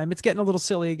good time. It's getting a little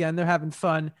silly again. They're having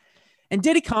fun. And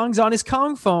Diddy Kong's on his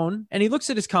Kong phone, and he looks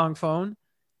at his Kong phone,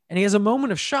 and he has a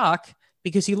moment of shock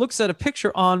because he looks at a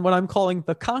picture on what I'm calling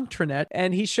the Kongtranet,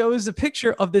 and he shows a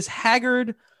picture of this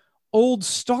haggard, old,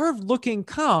 starved-looking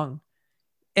Kong,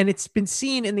 and it's been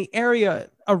seen in the area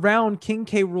around King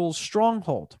K. Rool's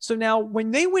stronghold. So now,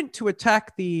 when they went to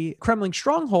attack the Kremling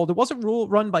stronghold, it wasn't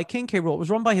run by King K. Rool. It was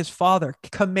run by his father,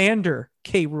 Commander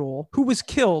K. Rool, who was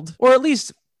killed, or at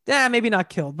least... maybe not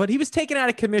killed, but he was taken out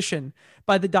of commission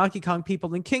by the Donkey Kong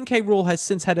people. And King K. Rool has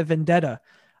since had a vendetta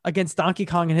against Donkey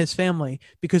Kong and his family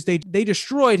because they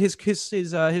destroyed his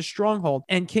stronghold.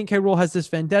 And King K. Rool has this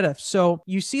vendetta. So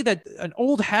you see that an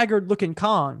old haggard looking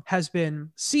Kong has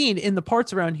been seen in the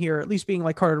parts around here, at least being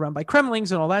like carted around by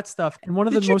Kremlings and all that stuff. And one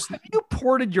of the most... Have you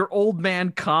ported your old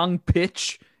man Kong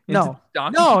pitch? No.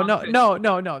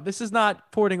 This is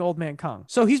not porting old man Kong.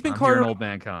 So he's been carted... old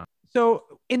man Kong. So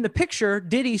in the picture,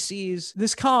 Diddy sees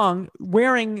this Kong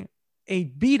wearing a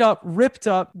beat up, ripped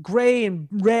up, gray and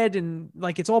red, and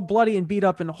like it's all bloody and beat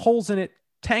up and holes in it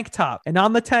tank top. And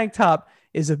on the tank top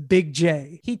is a big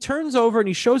J. He turns over and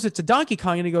he shows it to Donkey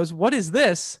Kong and he goes, what is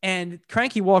this? And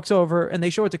Cranky walks over and they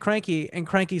show it to Cranky and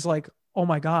Cranky's like, oh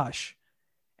my gosh.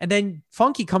 And then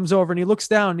Funky comes over and he looks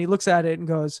down and he looks at it and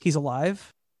goes, he's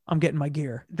alive. I'm getting my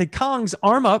gear. The Kongs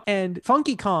arm up and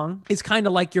Funky Kong is kind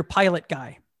of like your pilot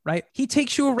guy. Right? He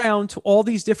takes you around to all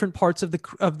these different parts of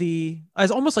the as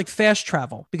almost like fast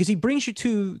travel, because he brings you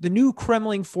to the new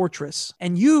Kremling fortress.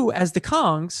 And you, as the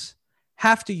Kongs,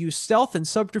 have to use stealth and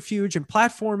subterfuge and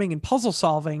platforming and puzzle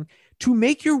solving to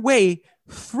make your way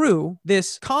through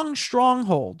this Kong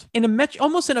stronghold in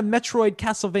almost in a Metroid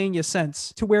Castlevania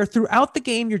sense, to where throughout the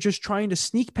game you're just trying to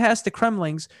sneak past the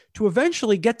Kremlings to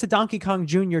eventually get to Donkey Kong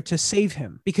Jr. to save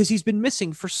him because he's been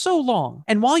missing for so long.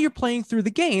 And while you're playing through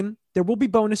the game, there will be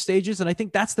bonus stages, and I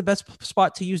think that's the best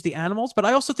spot to use the animals. But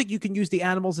I also think you can use the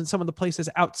animals in some of the places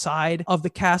outside of the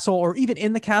castle or even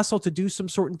in the castle to do some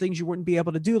certain things you wouldn't be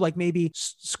able to do. Like maybe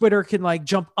Squitter can like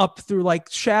jump up through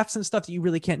like shafts and stuff that you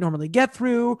really can't normally get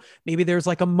through. Maybe there's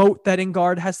like a moat that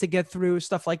Ingard has to get through,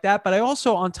 stuff like that. But I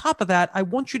also, on top of that, I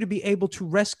want you to be able to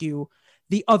rescue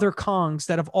the other Kongs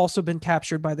that have also been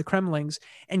captured by the Kremlings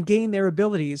and gain their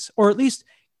abilities, or at least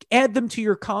add them to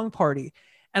your Kong party.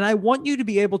 And I want you to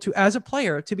be able to, as a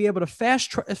player, to be able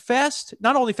to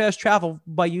not only fast travel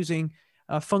by using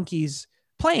Funky's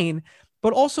plane,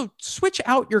 but also switch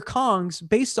out your Kongs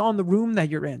based on the room that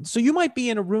you're in. So you might be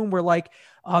in a room where like,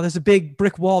 there's a big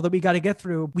brick wall that we got to get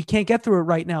through. We can't get through it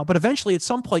right now. But eventually at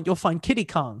some point you'll find Kiddy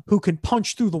Kong who can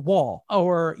punch through the wall,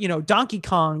 or, Donkey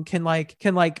Kong can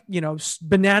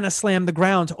banana slam the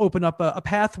ground to open up a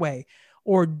pathway.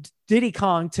 Or Diddy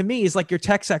Kong, to me, is like your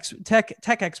tech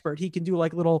expert. He can do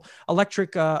like little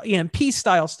electric EMP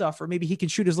style stuff, or maybe he can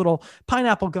shoot his little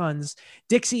pineapple guns.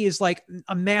 Dixie is like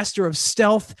a master of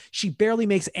stealth. She barely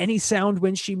makes any sound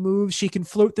when she moves. She can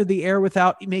float through the air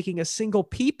without making a single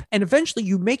peep. And eventually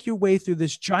you make your way through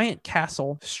this giant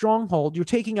castle stronghold. You're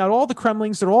taking out all the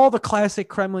Kremlings. They're all the classic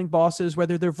Kremling bosses,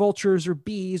 whether they're vultures or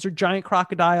bees or giant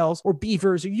crocodiles or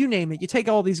beavers or you name it. You take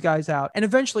all these guys out. And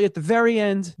eventually at the very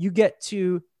end, you get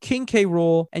to King K.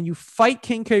 Rool and you fight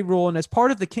King K. Rool, and as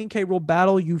part of the King K. Rool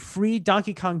battle you free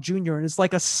Donkey Kong Jr. and it's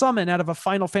like a summon out of a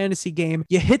Final Fantasy game.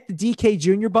 You hit the DK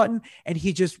Jr. button and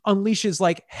he just unleashes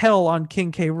like hell on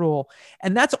King K. Rool,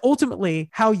 and that's ultimately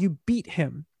how you beat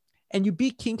him. And you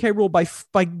beat King K. Rool by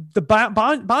the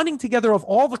bonding together of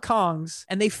all the Kongs,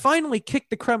 and they finally kick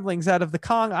the Kremlings out of the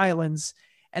Kong Islands,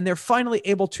 and they're finally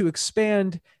able to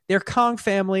expand their Kong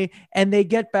family, and they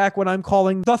get back what I'm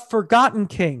calling the Forgotten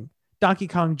King, Donkey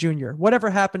Kong Jr. Whatever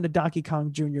happened to Donkey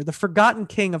Kong Jr., the forgotten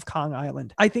king of Kong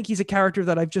Island? I think he's a character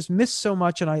that I've just missed so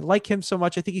much, and I like him so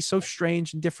much. I think he's so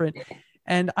strange and different,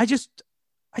 and I just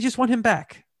want him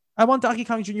back. I want Donkey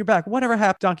Kong Jr. back. Whatever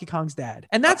happened to Donkey Kong's dad?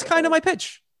 And that's kind of my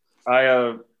pitch.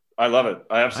 I love it.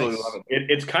 I absolutely love it.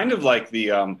 It's kind of like the,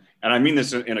 and I mean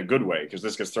this in a good way because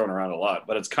this gets thrown around a lot,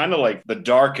 but it's kind of like the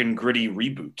dark and gritty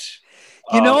reboot.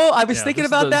 I was Yeah, thinking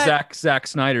this is about the that. Zack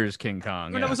Snyder's King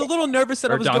Kong. When Yeah. I was a little nervous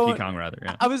that I Or was Donkey going, Kong, rather.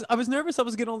 Yeah. I was nervous I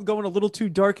was going a little too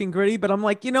dark and gritty, but I'm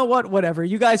like, you know what? Whatever.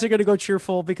 You guys are gonna go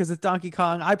cheerful because it's Donkey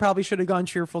Kong. I probably should have gone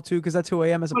cheerful too because that's who I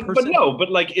am as a But person. no, but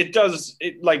like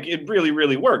it really,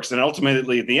 really works. And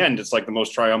ultimately at the end, it's like the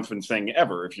most triumphant thing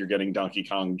ever if you're getting Donkey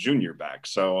Kong Jr. back.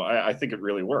 So I think it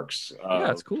really works.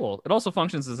 Yeah, it's cool. It also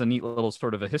functions as a neat little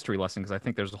sort of a history lesson because I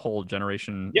think there's a whole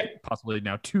generation, possibly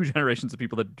now 2 generations of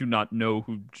people that do not know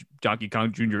who Donkey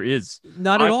Kong Jr. is.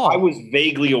 Not at all. I was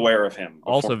vaguely aware of him.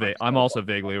 I'm also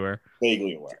vaguely aware.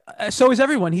 Vaguely aware. So is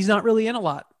everyone. He's not really in a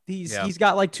lot. Yeah. He's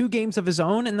got like 2 games of his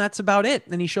own, and that's about it.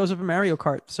 And he shows up in Mario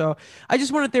Kart. So I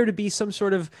just wanted there to be some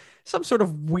sort of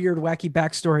weird, wacky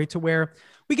backstory to where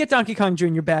we get Donkey Kong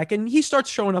Jr. back, and he starts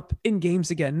showing up in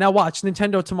games again. Now watch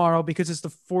Nintendo tomorrow because it's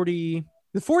the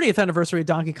 40th anniversary of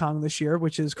Donkey Kong this year,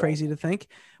 which is crazy to think.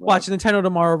 Watch Nintendo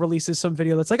tomorrow releases some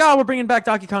video that's like, oh, we're bringing back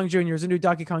Donkey Kong Jr. as a new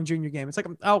Donkey Kong Jr. game. It's like,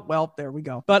 oh, well, there we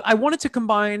go. But I wanted to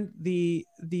combine the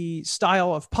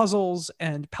style of puzzles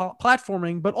and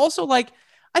platforming, but also like,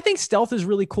 I think stealth is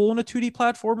really cool in a 2D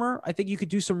platformer. I think you could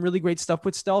do some really great stuff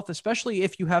with stealth, especially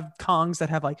if you have Kongs that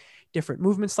have like different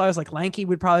movement styles. Like Lanky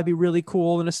would probably be really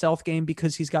cool in a stealth game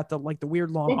because he's got the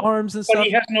weird long arms and stuff. But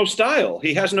he has no style.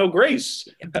 He has no grace.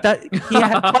 But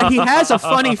he has a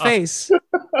funny face.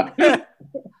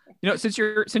 Since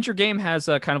your game has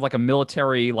a kind of like a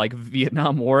military, like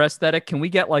Vietnam War aesthetic, can we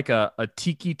get like a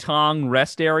Tiki Tong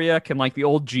rest area? Can like the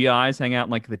old GIs hang out in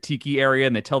like the Tiki area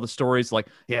and they tell the stories like,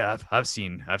 yeah, I've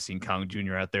seen Kong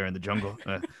Jr. out there in the jungle.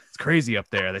 It's crazy up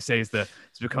there. They say it's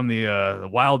become the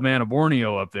wild man of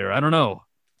Borneo up there. I don't know.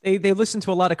 They listen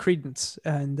to a lot of Credence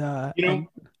and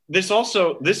This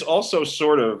also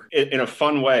sort of, in a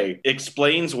fun way,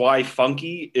 explains why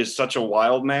Funky is such a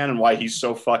wild man and why he's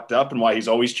so fucked up and why he's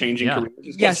always changing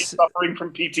careers. Yes, he's suffering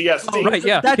from PTSD. Oh, right,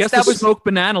 yeah. He has to smoke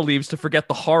banana leaves to forget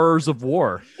the horrors of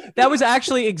war. That was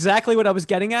actually exactly what I was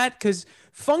getting at, because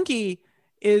Funky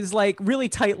is like really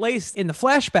tight-laced in the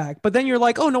flashback, but then you're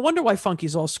like, oh, no wonder why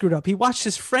Funky's all screwed up. He watched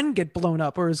his friend get blown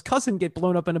up or his cousin get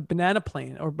blown up in a banana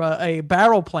plane or a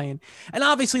barrel plane. And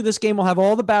obviously this game will have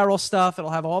all the barrel stuff.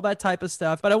 It'll have all that type of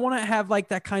stuff, but I want to have like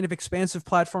that kind of expansive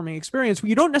platforming experience where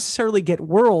you don't necessarily get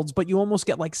worlds, but you almost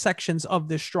get like sections of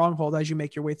this stronghold as you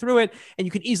make your way through it. And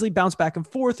you can easily bounce back and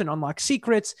forth and unlock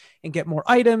secrets and get more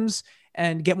items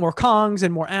and get more Kongs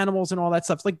and more animals and all that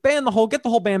stuff. Like get the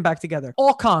whole band back together.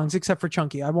 All Kongs except for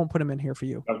Chunky. I won't put him in here for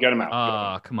you. Oh, get him out.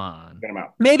 Ah, come on. Get him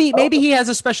out. Maybe he has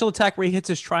a special attack where he hits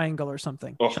his triangle or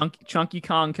something. Chunky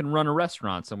Kong can run a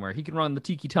restaurant somewhere. He can run the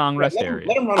Tiki Tong rest area.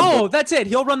 That's it.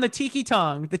 He'll run the Tiki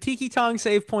Tong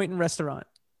save point and restaurant.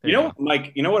 You know,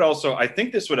 Mike, you know what also, I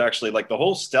think this would actually, like the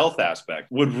whole stealth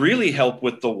aspect would really help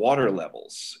with the water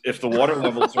levels. If the water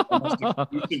levels are almost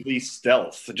exclusively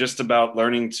stealth, just about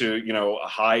learning to,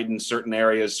 hide in certain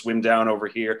areas, swim down over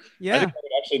here. Yeah. I think that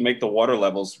would actually make the water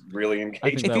levels really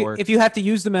engaging. If you have to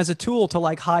use them as a tool to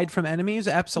like hide from enemies,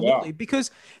 absolutely. Yeah. Because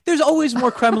there's always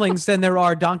more Kremlings than there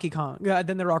are Donkey Kong,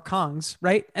 than there are Kongs,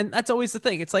 right? And that's always the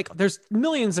thing. It's like there's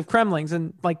millions of Kremlings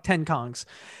and like 10 Kongs.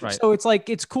 Right. So it's like,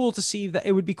 it's cool to see that.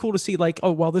 It would be cool to see like,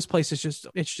 oh, well, this place is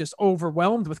just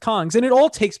overwhelmed with Kongs, and it all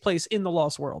takes place in the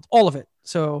Lost World, all of it.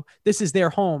 So this is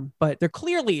their home, but they're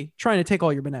clearly trying to take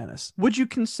all your bananas. Would you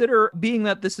consider, being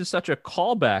that this is such a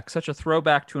callback, such a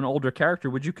throwback to an older character,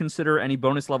 would you consider any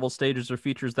bonus level stages or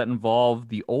features that involve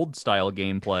the old style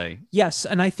gameplay? Yes,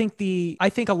 and I think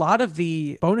a lot of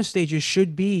the bonus stages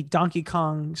should be Donkey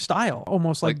Kong style,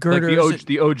 almost like girders, like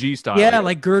the OG style. Yeah,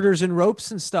 like girders and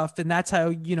ropes and stuff, and that's how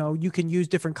you can use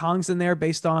different Kongs in there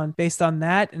based on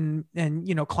that, and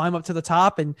climb up to the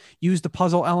top and use the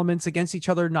puzzle elements against each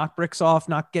other, knock bricks off,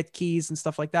 not get keys and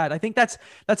stuff like that. I think that's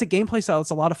a gameplay style that's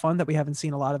a lot of fun that we haven't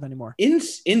seen a lot of anymore.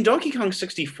 In Donkey Kong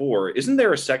 64, isn't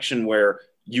there a section where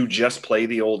you just play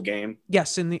the old game?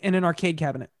 Yes, in an arcade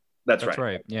cabinet. That's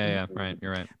right. Yeah, right.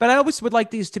 You're right. But I always would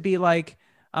like these to be like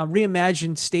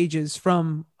reimagined stages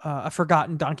from a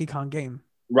forgotten Donkey Kong game.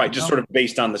 Right, just sort of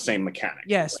based on the same mechanic.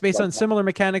 Yes, based on similar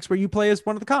mechanics where you play as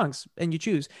one of the Kongs and you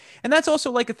choose. And that's also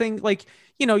like a thing, like,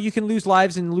 you can lose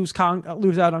lives and lose out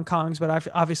on Kongs, but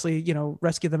obviously,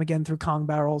 rescue them again through Kong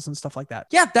barrels and stuff like that.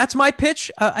 Yeah, that's my pitch.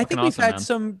 I think we've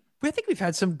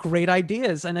had some great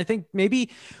ideas. And I think maybe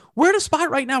we're at a spot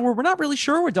right now where we're not really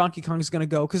sure where Donkey Kong is going to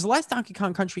go, because the last Donkey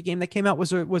Kong Country game that came out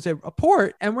was a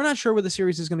port, and we're not sure where the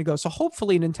series is going to go. So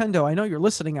hopefully Nintendo, I know you're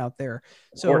listening out there.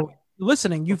 So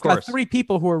listening, you've got 3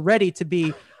 people who are ready to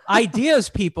be ideas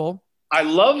people. I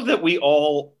love that we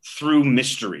all threw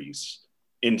mysteries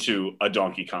into a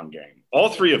Donkey Kong game. All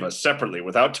 3 of us separately,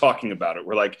 without talking about it.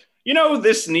 We're like,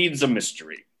 this needs a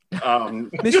mystery.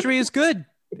 Mystery is good.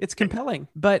 It's compelling.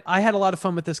 But I had a lot of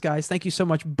fun with this, guys. Thank you so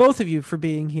much, both of you, for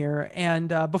being here. And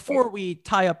before we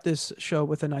tie up this show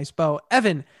with a nice bow,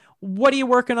 Evan, what are you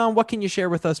working on? What can you share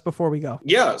with us before we go?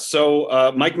 Yeah,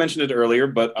 so Mike mentioned it earlier,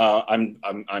 but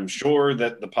I'm sure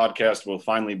that the podcast will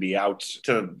finally be out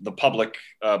to the public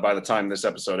by the time this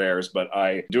episode airs. But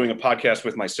I'm doing a podcast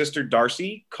with my sister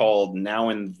Darcy called Now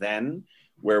and Then,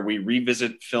 where we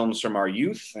revisit films from our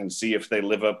youth and see if they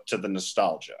live up to the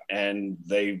nostalgia, and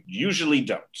they usually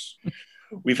don't.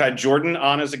 We've had Jordan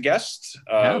on as a guest.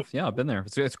 Yeah, I've been there.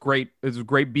 It's great. It's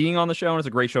great being on the show, and it's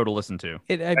a great show to listen to.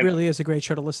 It really is a great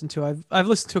show to listen to. I've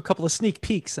listened to a couple of sneak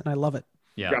peeks, and I love it.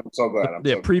 Yeah, I'm so glad.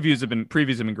 Previews have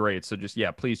been great. So just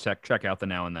please check out the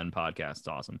Now and Then podcast. It's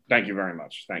awesome. Thank you very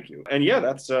much. Thank you. And yeah,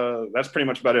 that's pretty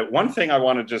much about it. One thing I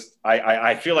want to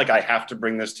I feel like I have to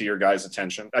bring this to your guys'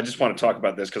 attention. I just want to talk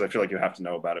about this because I feel like you have to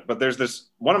know about it. But there's this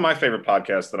one of my favorite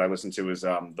podcasts that I listen to is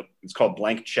it's called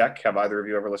Blank Check. Have either of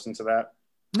you ever listened to that?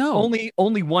 No,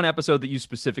 only one episode that you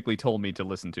specifically told me to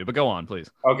listen to, but go on, please.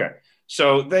 Okay.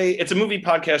 So it's a movie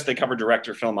podcast. They cover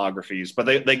director filmographies, but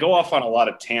they go off on a lot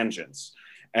of tangents.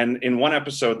 And in one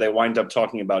episode, they wind up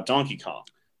talking about Donkey Kong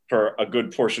for a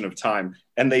good portion of time.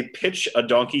 And they pitch a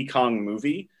Donkey Kong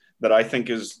movie that I think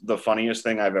is the funniest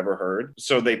thing I've ever heard.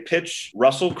 So they pitch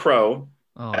Russell Crowe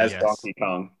as Donkey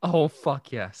Kong. Oh,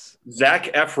 fuck yes.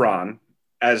 Zac Efron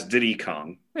as Diddy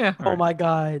Kong. Yeah. Oh, my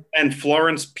God. And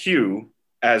Florence Pugh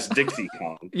as Dixie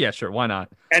Kong. Yeah, sure. Why not?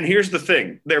 And here's the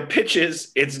thing. Their pitch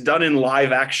is it's done in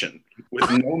live action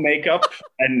with no makeup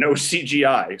and no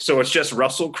CGI. So it's just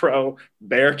Russell Crowe,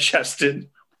 bare-chested,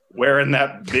 wearing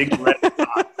that big red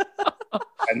top.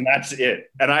 And that's it.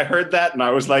 And I heard that and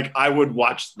I was like, I would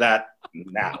watch that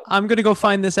now. I'm going to go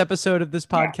find this episode of this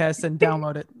podcast and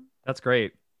download it. That's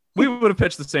great. We would have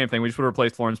pitched the same thing. We just would have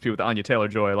replaced Florence Pugh with Anya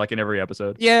Taylor-Joy, like in every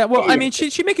episode. Yeah, well, I mean,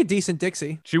 she'd make a decent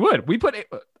Dixie. She would. We put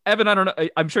Evan. I don't know.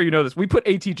 I'm sure you know this. We put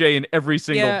ATJ in every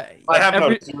single. Yeah, I have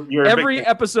every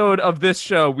episode of this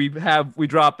show. We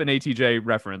drop an ATJ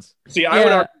reference. See, I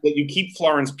would argue that you keep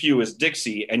Florence Pugh as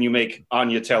Dixie and you make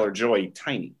Anya Taylor-Joy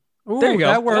tiny. Ooh, there you go.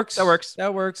 That works. That works.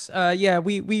 That works. Yeah,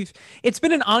 we've. It's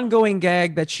been an ongoing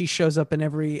gag that she shows up in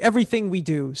everything we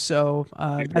do. So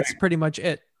that's pretty much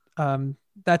it.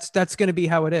 That's going to be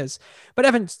how it is. But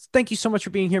Evan, thank you so much for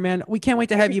being here, man. We can't wait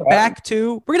to have you back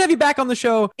too. We're going to have you back on the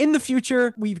show in the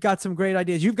future. We've got some great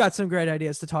ideas. You've got some great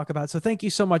ideas to talk about. So thank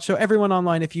you so much. So everyone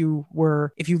online, if you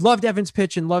loved Evan's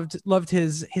pitch and loved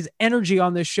his energy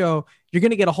on this show, you're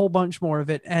going to get a whole bunch more of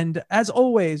it. And as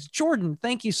always, Jordan,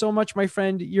 thank you so much, my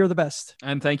friend. You're the best.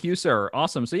 And thank you, sir.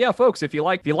 Awesome. So yeah, folks, if you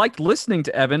liked listening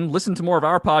to Evan, listen to more of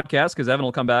our podcast because Evan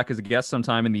will come back as a guest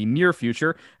sometime in the near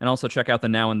future. And also check out the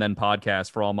Now and Then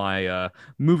podcast for all my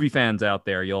movie fans out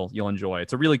there. You'll enjoy.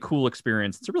 It's a really cool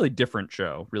experience. It's a really different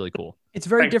show. Really cool. It's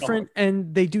very different,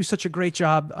 and they do such a great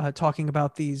job talking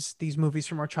about these movies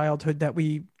from our childhood that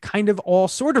we kind of all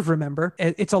sort of remember.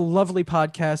 It's a lovely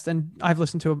podcast, and I've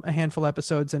listened to a handful of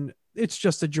episodes, and it's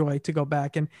just a joy to go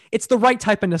back, and it's the right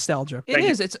type of nostalgia. It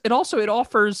is. It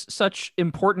offers such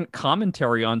important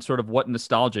commentary on sort of what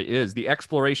nostalgia is. The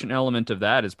exploration element of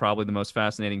that is probably the most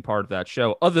fascinating part of that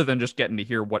show, other than just getting to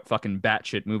hear what fucking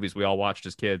batshit movies we all watched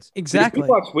as kids. Exactly.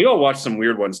 We all watched some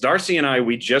weird ones. Darcy and I,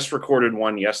 we just recorded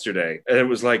one yesterday, and it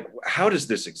was like, how does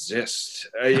this exist?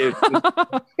 It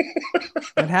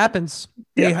happens.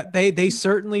 They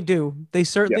certainly do. They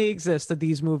certainly exist at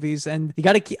these movies, and you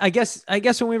got to. I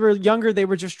guess when we were younger, they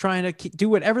were just trying to do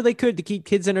whatever they could to keep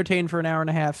kids entertained for an hour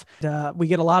and a half. We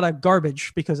get a lot of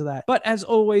garbage because of that. But as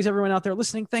always, everyone out there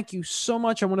listening, thank you so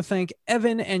much. I want to thank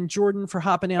Evan and Jordan for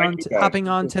hopping on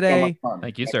today.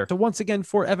 Thank you, sir. So once again,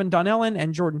 for Evan Donnellan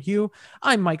and Jordan Hugh,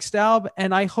 I'm Mike Staub,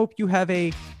 and I hope you have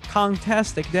a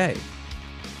Kong-tastic day.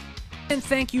 And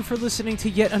thank you for listening to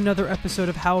yet another episode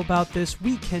of How About This.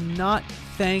 We cannot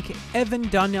thank Evan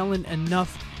Donnellan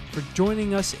enough for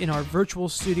joining us in our virtual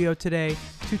studio today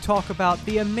to talk about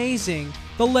the amazing,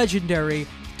 the legendary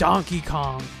Donkey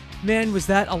Kong. Man, was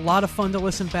that a lot of fun to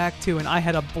listen back to, and I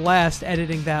had a blast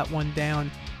editing that one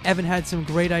down. Evan had some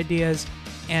great ideas,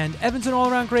 and Evan's an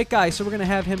all-around great guy, so we're going to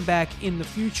have him back in the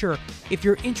future. If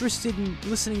you're interested in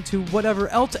listening to whatever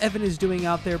else Evan is doing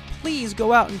out there, please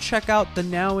go out and check out the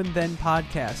Now and Then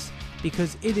podcast,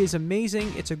 because it is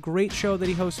amazing. It's a great show that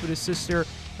he hosts with his sister,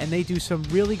 and they do some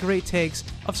really great takes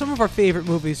of some of our favorite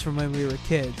movies from when we were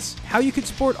kids. How you can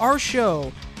support our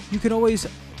show: you can always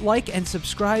like and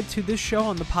subscribe to this show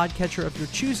on the podcatcher of your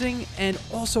choosing, and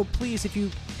also please, if you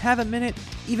have a minute,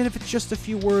 even if it's just a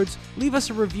few words, leave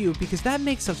us a review, because that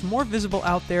makes us more visible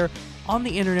out there on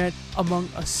the internet among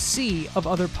a sea of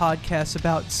other podcasts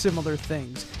about similar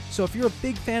things. So if you're a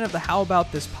big fan of the How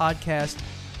About This podcast,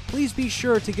 please be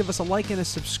sure to give us a like and a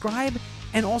subscribe,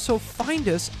 and also find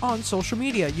us on social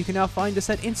media. You can now find us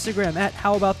at Instagram at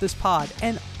HowAboutThisPod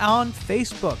and on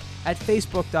Facebook at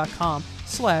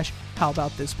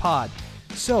facebook.com/HowAboutThisPod.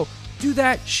 So do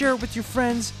that, share it with your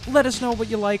friends, let us know what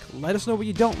you like, let us know what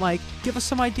you don't like, give us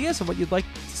some ideas of what you'd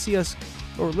like to see us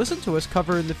or listen to us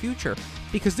cover in the future,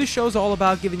 because this show's all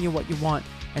about giving you what you want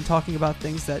and talking about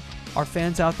things that our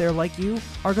fans out there like you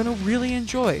are going to really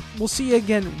enjoy. We'll see you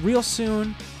again real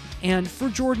soon, and for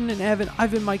Jordan and Evan,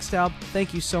 I've been Mike Staub.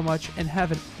 Thank you so much, and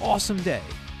have an awesome day.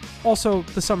 Also,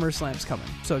 the SummerSlam's coming,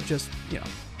 so just, be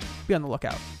on the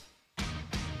lookout.